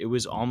opposite. It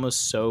was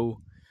almost so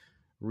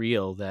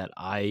real that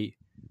I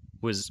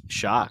was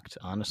shocked.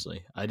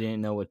 Honestly, I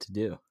didn't know what to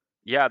do.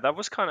 Yeah, that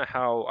was kind of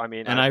how, I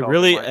mean, And I I felt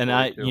really, in my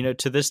and story, I, too.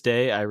 to this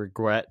day, I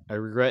regret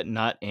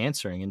not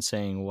answering and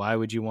saying, why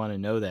would you want to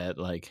know that?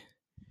 Like,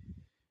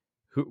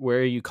 where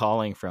are you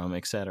calling from,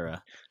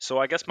 etc. So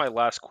I guess my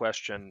last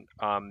question,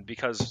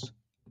 because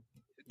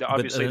But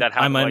obviously that I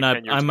happened might like not,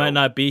 10 years ago.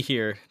 not be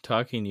here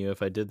talking to you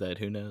if I did that.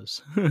 Who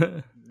knows?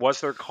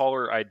 Was there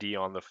caller ID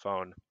on the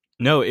phone?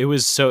 No, it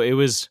was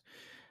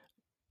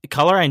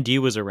caller ID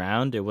was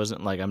around. It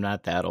wasn't like, I'm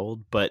not that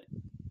old, but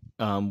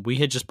we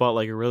had just bought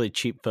like a really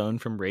cheap phone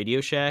from Radio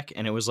Shack,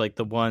 and it was like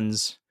the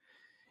ones.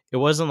 It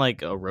wasn't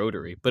like a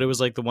rotary, but it was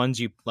like the ones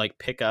you like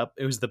pick up.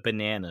 It was the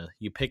banana.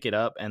 You pick it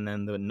up, and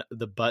then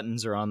the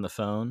buttons are on the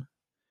phone.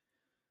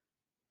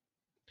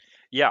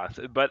 Yeah,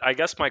 but I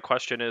guess my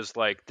question is,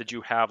 like, did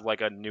you have like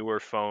a newer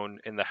phone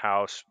in the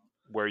house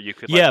where you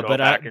could like go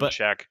back and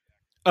check?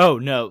 Oh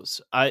no,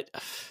 I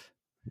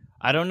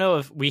don't know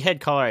if we had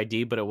caller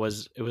ID, but it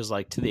was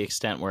like to the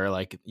extent where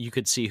like you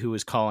could see who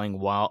was calling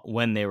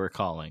when they were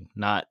calling,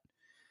 not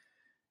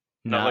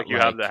like you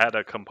had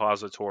a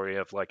compository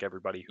of like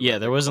everybody. Yeah,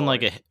 there wasn't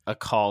calling. Like a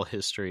call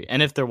history,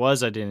 and if there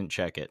was, I didn't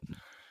check it.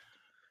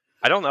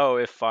 I don't know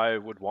if I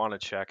would want to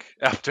check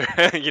after,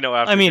 after.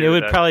 I mean, it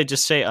would probably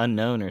just say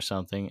unknown or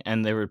something,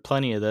 and there were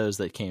plenty of those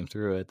that came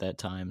through at that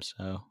time.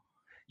 So,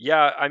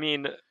 yeah, I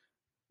mean,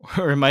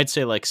 or it might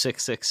say like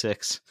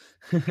 666.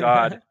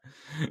 God,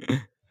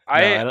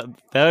 that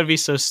would be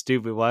so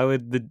stupid. Why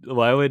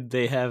would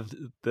they have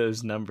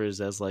those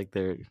numbers as like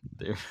they're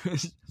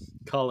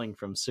calling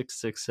from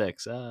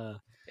 666?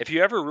 If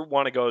you ever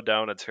want to go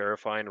down a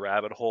terrifying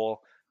rabbit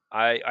hole,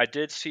 I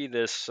did see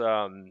this.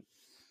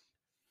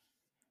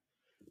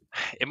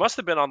 It must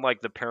have been on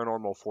like the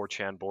Paranormal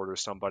 4chan board or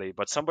somebody,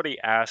 but somebody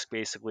asked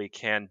basically,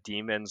 can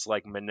demons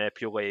like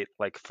manipulate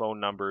like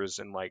phone numbers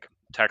and like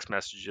text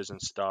messages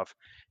and stuff?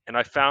 And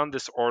I found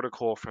this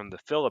article from the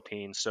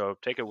Philippines, so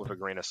take it with a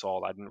grain of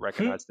salt. I didn't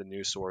recognize the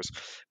news source,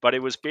 but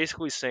it was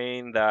basically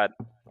saying that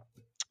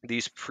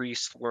these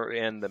priests were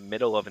in the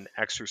middle of an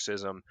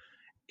exorcism,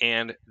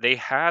 and they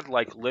had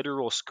like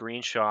literal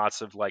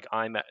screenshots of like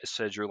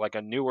iMessage or like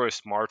a newer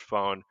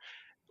smartphone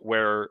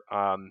where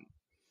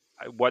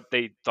what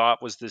they thought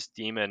was this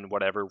demon,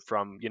 whatever,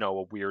 from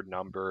a weird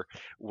number,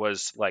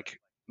 was like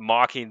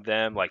mocking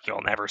them, like, you'll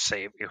never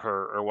save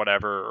her or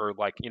whatever, or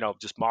like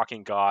just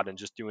mocking God and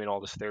just doing all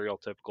the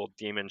stereotypical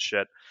demon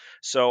shit.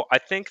 So I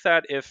think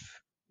that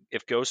if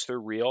ghosts are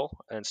real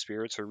and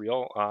spirits are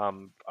real,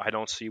 I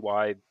don't see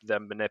why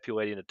them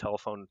manipulating a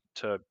telephone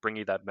to bring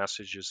you that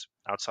message is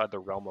outside the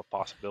realm of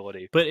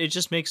possibility. But it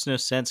just makes no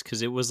sense,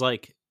 because it was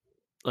like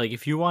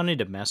if you wanted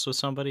to mess with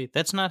somebody,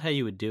 that's not how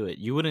you would do it.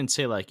 You wouldn't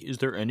say like, is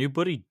there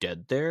anybody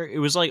dead there? It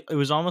was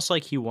almost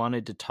like he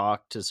wanted to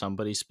talk to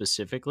somebody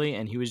specifically,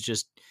 and he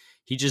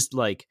just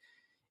like,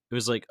 it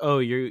was like, oh,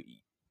 you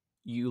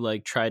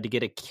like tried to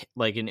get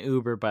an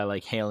Uber by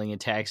like hailing a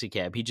taxi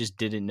cab. He just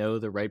didn't know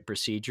the right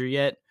procedure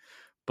yet.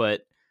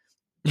 But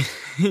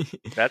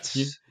that's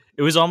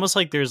it was almost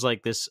like there's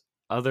like this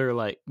other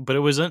like, but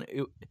there was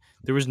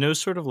no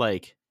sort of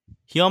like,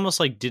 he almost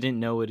like didn't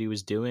know what he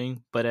was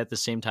doing, but at the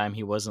same time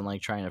he wasn't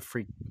like trying to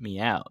freak me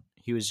out.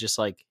 He was just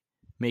like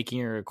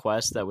making a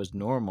request that was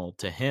normal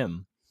to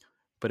him,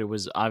 but it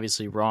was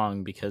obviously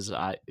wrong, because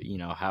how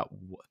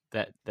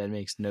that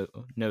makes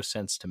no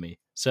sense to me.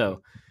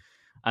 So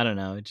I don't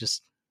know, it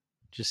just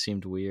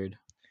seemed weird.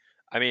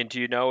 I mean,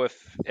 do you know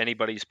if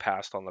anybody's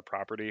passed on the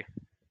property?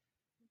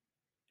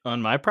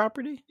 On my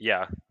property?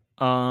 Yeah.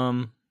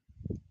 I'm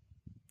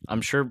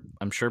sure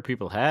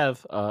people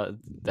have.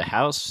 The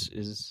house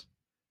is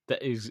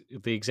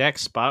the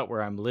exact spot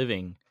where I'm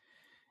living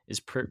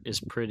is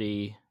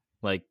pretty,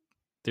 like,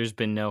 there's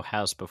been no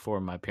house before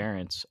my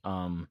parents.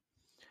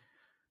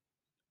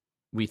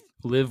 We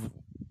live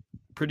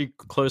pretty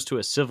close to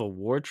a Civil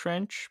War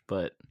trench,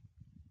 but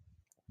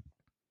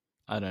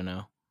I don't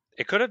know.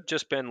 It could have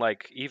just been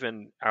like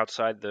even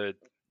outside the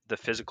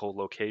physical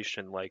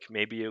location, like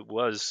maybe it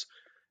was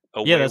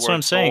that's what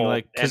I'm saying,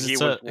 like, because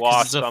it's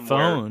a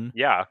phone.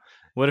 Yeah,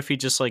 What if he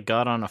just like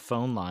got on a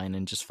phone line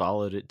and just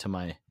followed it to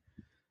my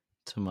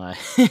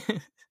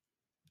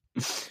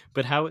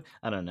But how,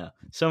 I don't know.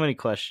 So many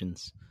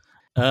questions.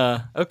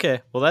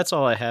 Okay. Well, that's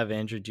all I have,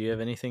 Andrew. Do you have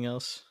anything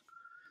else?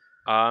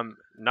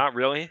 Not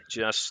really.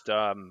 Just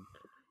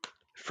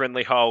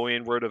friendly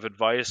Halloween word of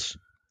advice: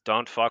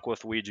 don't fuck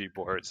with Ouija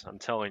boards. I'm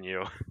telling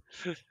you.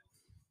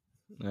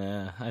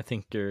 I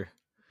think you're.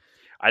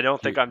 I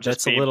don't think I'm just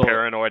that's a being little-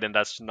 paranoid, and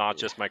that's not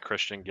just my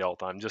Christian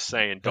guilt. I'm just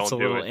saying, That's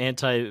don't a do little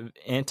it.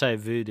 anti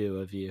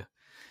voodoo of you.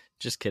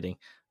 Just kidding.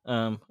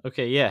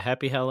 Okay. Yeah.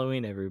 Happy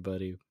Halloween,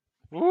 everybody.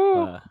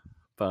 Woo!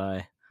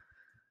 Bye.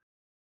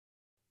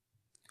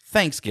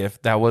 Thanks,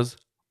 Gift. That was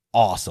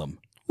awesome.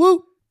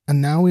 Woo! And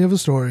now we have a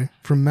story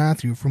from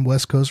Matthew from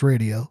West Coast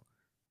Radio.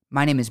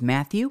 My name is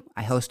Matthew.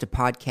 I host a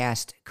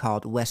podcast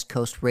called West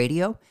Coast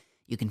Radio.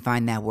 You can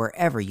find that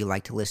wherever you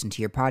like to listen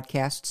to your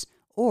podcasts,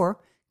 or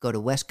go to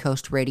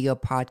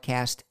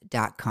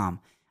westcoastradiopodcast.com.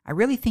 I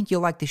really think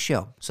you'll like the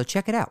show, so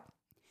check it out.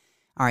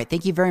 All right,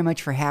 thank you very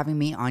much for having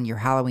me on your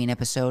Halloween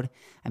episode.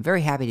 I'm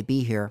very happy to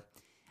be here.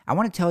 I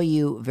want to tell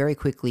you very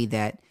quickly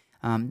that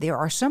there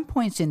are some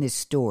points in this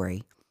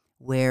story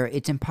where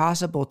it's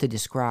impossible to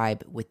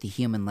describe with the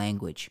human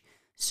language.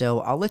 So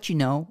I'll let you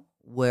know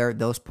where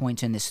those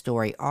points in this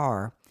story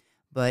are.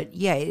 But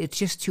yeah, it's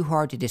just too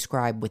hard to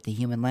describe with the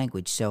human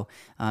language. So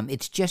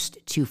it's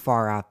just too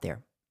far out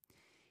there.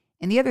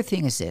 And the other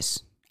thing is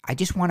this. I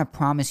just want to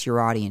promise your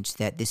audience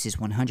that this is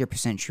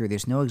 100% true.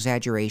 There's no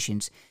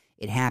exaggerations.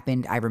 It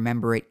happened. I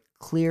remember it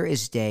clear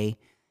as day.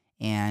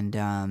 And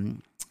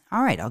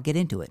all right, I'll get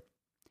into it.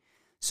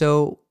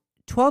 So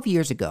 12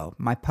 years ago,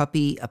 my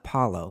puppy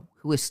Apollo,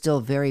 who is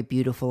still very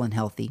beautiful and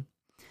healthy,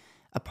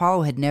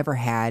 Apollo had never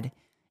had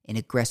an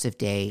aggressive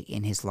day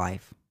in his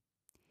life.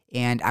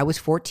 And I was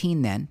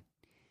 14 then.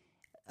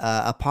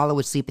 Apollo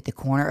would sleep at the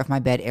corner of my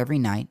bed every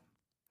night.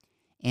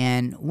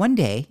 And one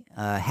day,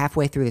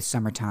 halfway through the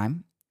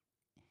summertime,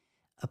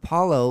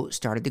 Apollo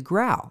started to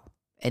growl.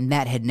 And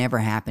that had never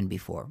happened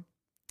before.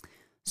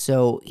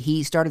 So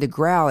he started to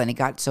growl, and it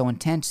got so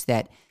intense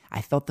that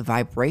I felt the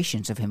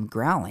vibrations of him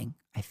growling.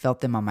 I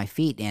felt them on my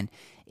feet, and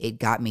it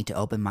got me to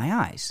open my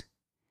eyes.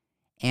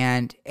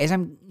 And as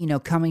I'm,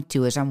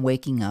 as I'm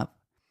waking up,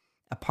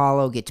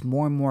 Apollo gets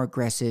more and more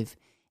aggressive,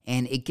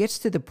 and it gets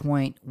to the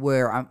point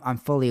where I'm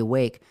fully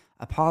awake.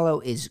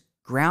 Apollo is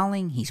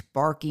growling, he's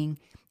barking,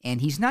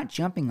 and he's not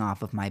jumping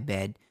off of my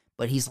bed,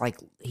 but he's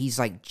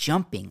like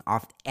jumping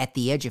off at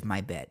the edge of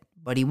my bed,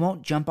 but he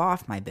won't jump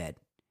off my bed.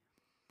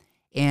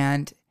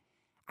 And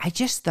I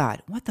just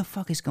thought, what the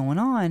fuck is going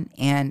on?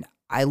 And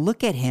I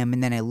look at him,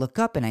 and then I look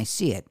up and I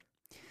see it.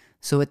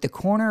 So at the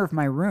corner of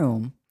my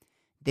room,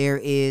 there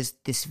is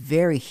this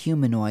very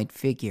humanoid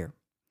figure.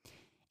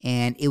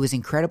 And it was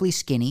incredibly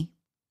skinny.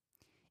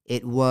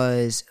 It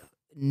was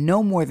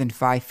no more than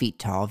 5 feet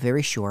tall,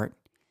 very short.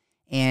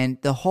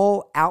 And the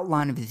whole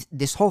outline of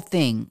this whole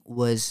thing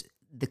was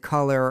the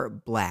color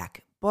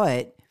black.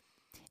 But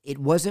it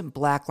wasn't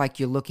black like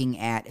you're looking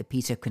at a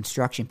piece of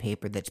construction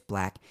paper that's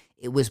black.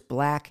 It was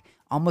black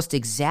almost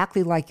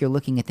exactly like you're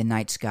looking at the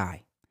night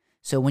sky.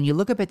 So when you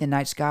look up at the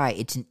night sky,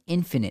 it's an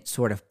infinite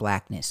sort of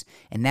blackness.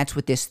 And that's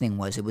what this thing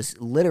was. It was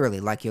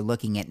literally like you're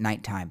looking at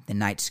nighttime, the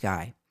night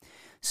sky.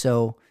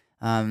 So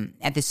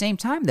at the same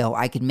time, though,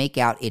 I could make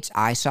out its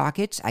eye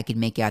sockets. I could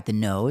make out the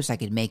nose. I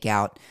could make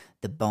out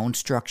the bone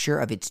structure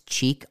of its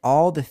cheek.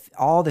 All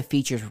the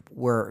features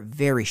were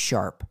very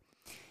sharp.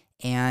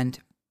 And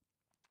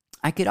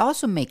I could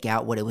also make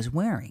out what it was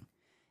wearing.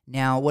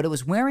 Now, what it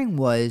was wearing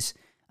was,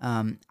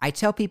 I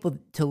tell people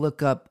to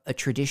look up a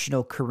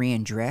traditional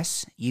Korean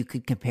dress. You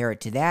could compare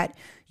it to that.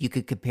 You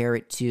could compare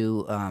it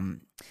to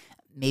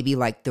maybe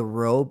like the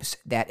robes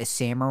that a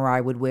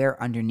samurai would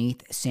wear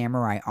underneath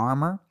samurai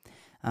armor.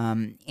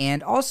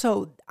 And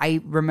also,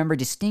 I remember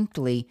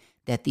distinctly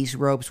that these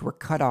robes were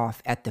cut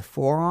off at the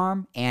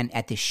forearm and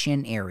at the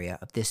shin area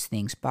of this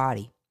thing's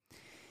body.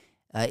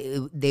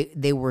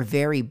 They were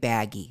very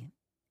baggy.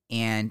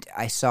 And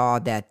I saw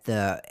that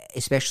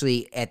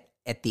especially at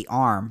the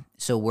arm,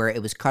 so where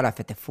it was cut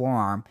off at the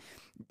forearm,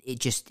 it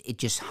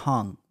just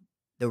hung.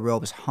 The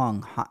robes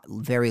hung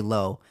very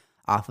low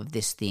off of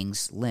this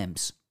thing's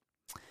limbs.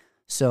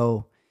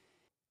 So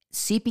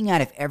seeping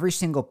out of every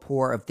single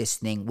pore of this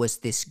thing was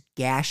this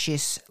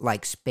gaseous,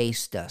 like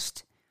space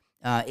dust.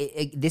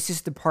 This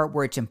is the part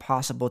where it's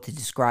impossible to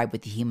describe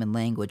with the human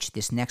language,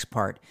 this next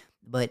part.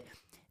 But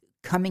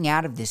coming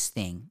out of this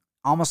thing,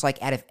 almost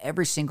like out of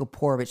every single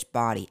pore of its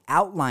body,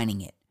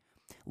 outlining it,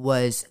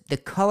 was the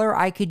color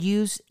I could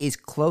use is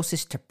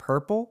closest to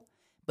purple,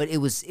 but it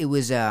was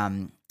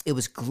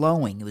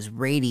glowing, it was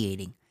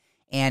radiating,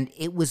 and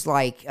it was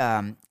like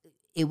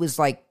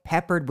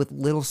peppered with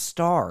little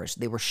stars.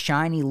 They were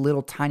shiny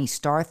little tiny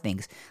star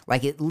things.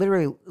 Like it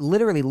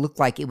literally looked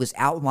like it was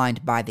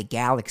outlined by the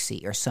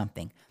galaxy or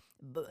something,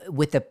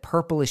 with a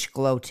purplish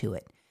glow to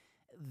it.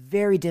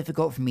 Very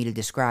difficult for me to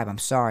describe. I'm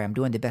sorry. I'm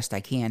doing the best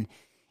I can.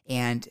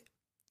 And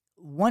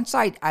once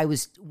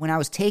when I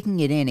was taking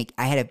it in,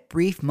 I had a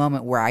brief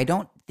moment where I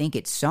don't think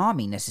it saw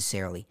me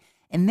necessarily.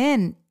 And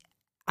then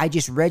I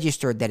just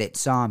registered that it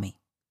saw me.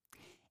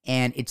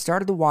 And it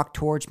started to walk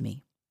towards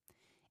me.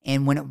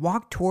 And when it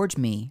walked towards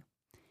me,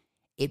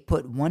 it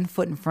put one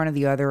foot in front of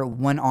the other,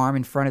 one arm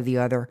in front of the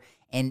other,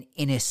 and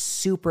in a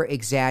super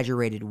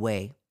exaggerated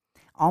way.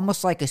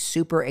 Almost like a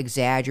super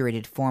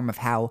exaggerated form of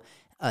how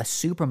a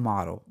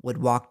supermodel would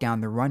walk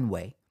down the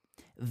runway.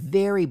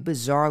 Very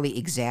bizarrely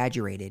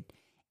exaggerated.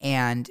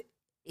 And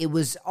it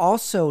was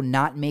also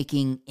not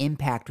making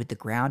impact with the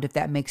ground, if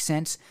that makes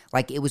sense.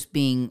 Like it was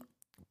being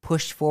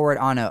pushed forward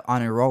on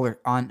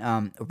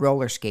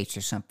roller skates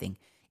or something.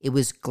 It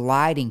was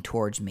gliding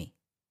towards me.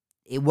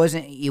 It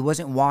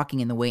wasn't walking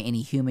in the way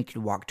any human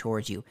could walk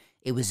towards you.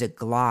 It was a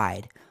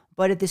glide.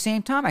 But at the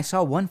same time, I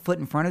saw one foot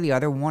in front of the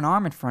other, one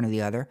arm in front of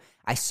the other.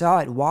 I saw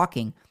it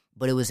walking,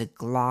 but it was a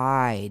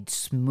glide,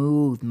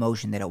 smooth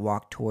motion that it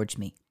walked towards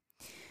me.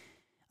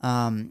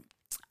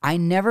 I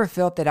never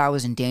felt that I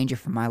was in danger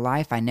for my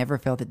life. I never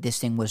felt that this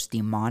thing was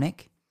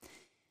demonic.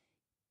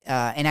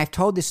 And I've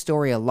told this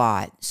story a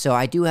lot, so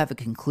I do have a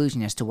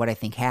conclusion as to what I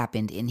think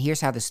happened, and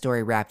here's how the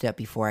story wrapped up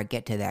before I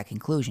get to that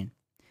conclusion.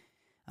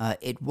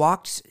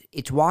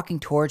 It's walking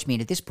towards me,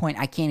 and at this point,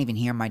 I can't even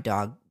hear my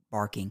dog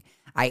barking.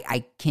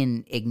 I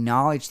can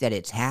acknowledge that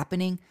it's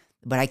happening,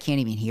 but I can't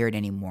even hear it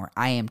anymore.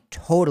 I am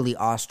totally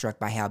awestruck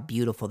by how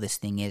beautiful this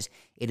thing is.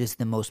 It is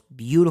the most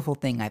beautiful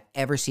thing I've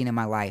ever seen in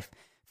my life.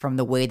 From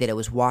the way that it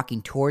was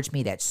walking towards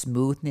me, that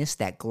smoothness,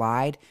 that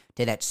glide,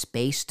 to that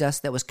space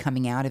dust that was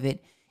coming out of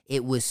it.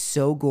 It was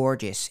so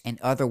gorgeous and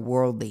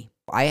otherworldly.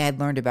 I had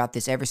learned about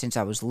this ever since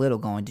I was little,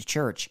 going to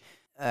church.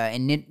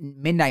 And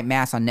Midnight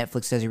Mass on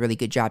Netflix does a really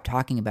good job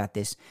talking about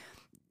this.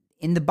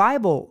 In the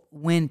Bible,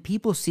 when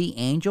people see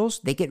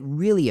angels, they get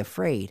really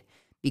afraid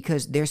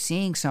because they're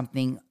seeing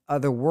something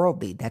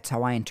otherworldly. That's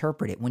how I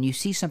interpret it. When you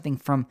see something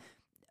from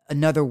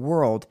another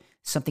world,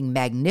 something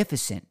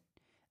magnificent,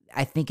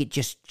 I think it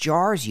just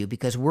jars you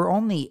because we're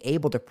only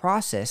able to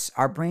process,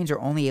 our brains are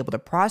only able to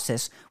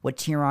process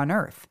what's here on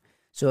earth.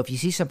 So if you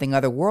see something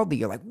otherworldly,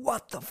 you're like,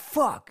 what the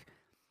fuck?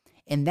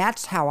 And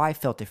that's how I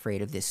felt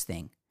afraid of this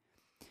thing.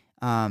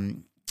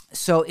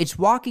 So it's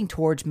walking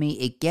towards me.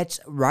 It gets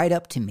right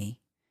up to me.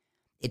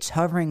 It's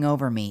hovering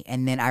over me.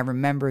 And then I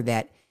remember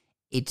that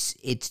it's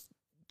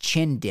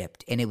chin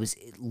dipped and it was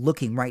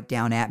looking right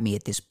down at me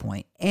at this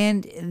point.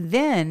 And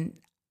then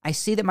I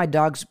see that my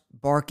dog's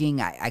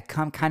barking. I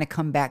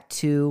come back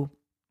to,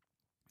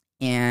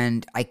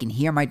 and I can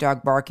hear my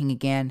dog barking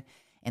again.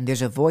 And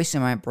there's a voice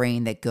in my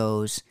brain that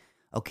goes,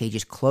 okay,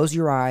 just close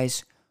your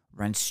eyes,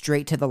 run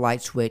straight to the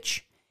light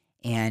switch,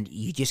 and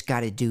you just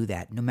got to do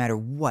that. No matter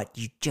what,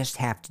 you just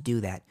have to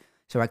do that.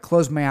 So I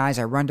close my eyes,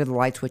 I run to the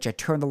light switch, I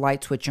turn the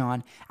light switch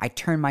on, I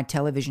turn my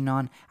television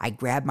on, I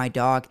grab my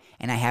dog,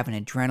 and I have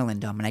an adrenaline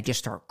dump, and I just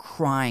start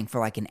crying for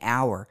like an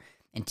hour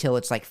until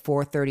it's like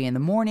 4:30 in the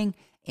morning,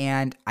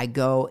 and I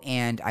go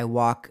and I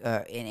walk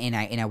and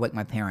I wake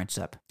my parents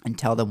up and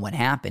tell them what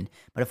happened.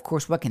 But of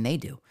course, what can they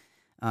do?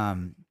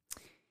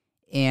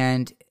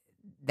 And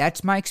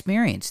that's my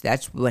experience.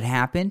 That's what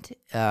happened.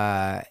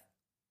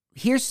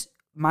 Here's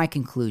my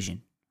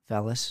conclusion,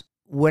 fellas.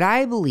 What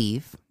I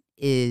believe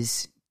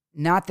is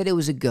not that it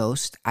was a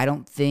ghost. I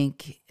don't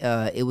think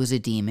it was a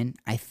demon.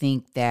 I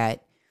think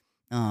that,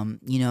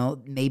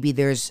 maybe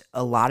there's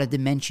a lot of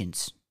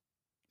dimensions.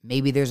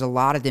 Maybe there's a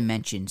lot of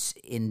dimensions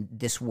in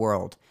this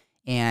world,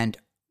 and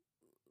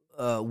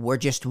we're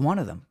just one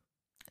of them.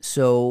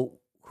 So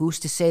who's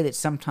to say that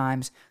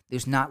sometimes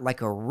there's not like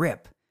a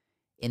rip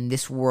in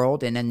this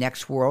world and the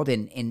next world,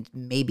 and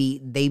maybe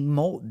they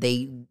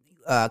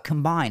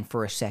combine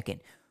for a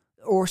second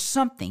or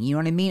something, you know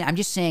what I mean? I'm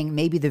just saying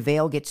maybe the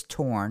veil gets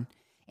torn,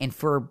 and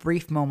for a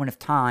brief moment of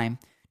time,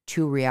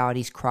 two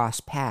realities cross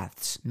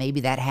paths.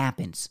 Maybe that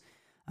happens.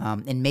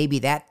 And maybe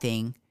that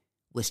thing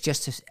was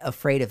just as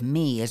afraid of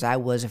me as I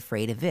was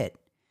afraid of it.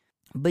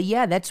 But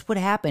yeah, that's what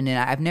happened, and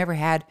I've never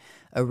had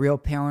a real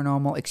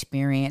paranormal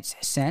experience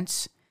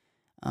since.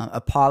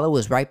 Apollo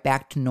was right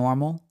back to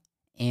normal,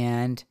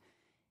 and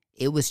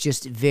it was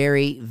just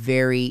very,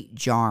 very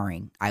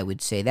jarring, I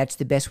would say. That's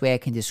the best way I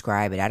can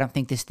describe it. I don't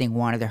think this thing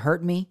wanted to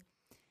hurt me.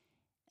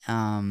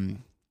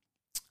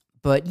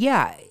 But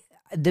yeah,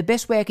 the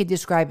best way I could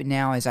describe it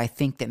now is I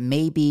think that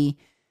maybe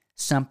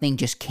something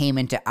just came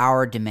into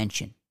our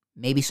dimension.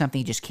 Maybe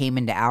something just came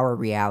into our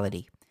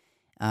reality.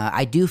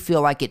 I do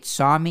feel like it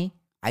saw me.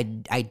 I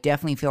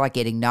definitely feel like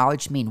it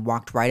acknowledged me and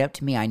walked right up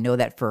to me. I know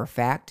that for a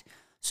fact.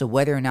 So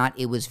whether or not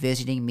it was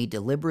visiting me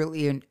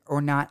deliberately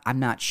or not, I'm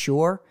not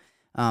sure.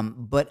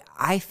 But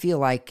I feel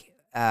like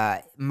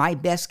my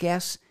best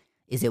guess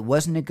is it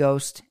wasn't a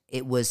ghost.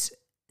 It was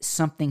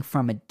something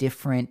from a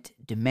different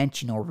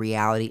dimensional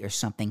reality or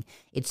something.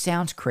 It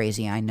sounds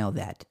crazy, I know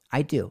that.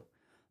 I do.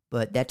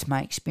 But that's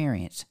my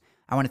experience.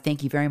 I want to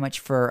thank you very much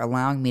for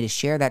allowing me to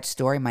share that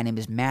story. My name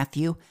is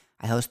Matthew.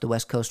 I host the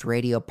West Coast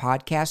Radio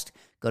Podcast.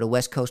 Go to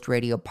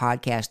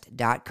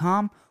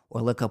westcoastradiopodcast.com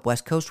or look up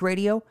West Coast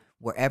Radio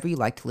wherever you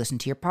like to listen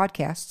to your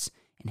podcasts.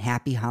 And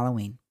happy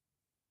Halloween.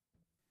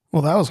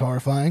 Well, that was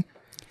horrifying.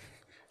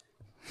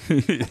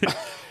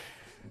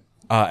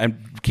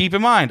 And keep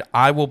in mind,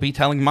 I will be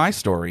telling my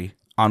story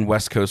on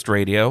West Coast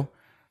Radio.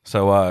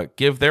 So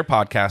give their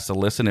podcast a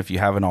listen if you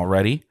haven't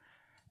already,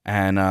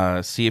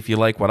 and see if you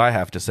like what I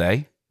have to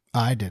say.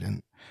 I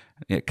didn't.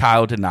 Yeah,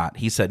 Kyle did not.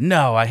 He said,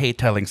 "No, I hate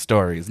telling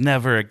stories.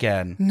 Never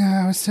again."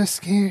 No, it's so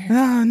scary.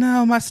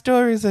 No, my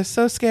stories are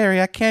so scary.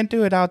 I can't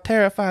do it. I'll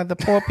terrify the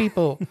poor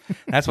people.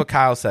 That's what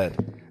Kyle said.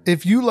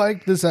 If you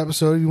liked this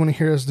episode, you want to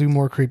hear us do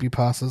more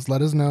creepypastas,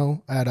 let us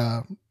know at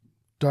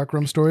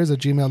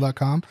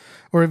darkroomstories@gmail.com.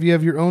 Or if you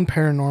have your own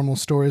paranormal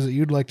stories that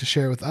you'd like to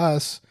share with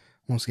us,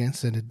 once again,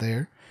 send it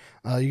there.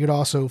 You could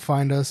also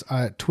find us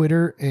at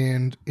Twitter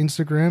and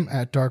Instagram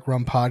at Dark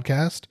Rum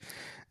Podcast.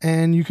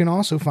 And you can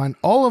also find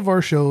all of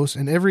our shows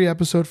and every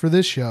episode for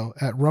this show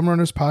at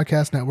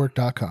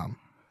rumrunnerspodcastnetwork.com.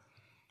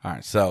 All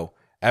right, so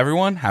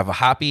everyone have a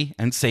happy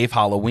and safe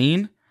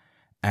Halloween,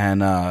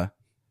 and have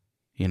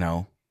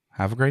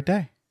a great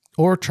day.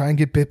 Or try and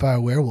get bit by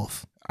a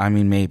werewolf. I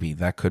mean, maybe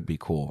that could be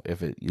cool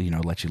if it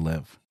lets you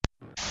live.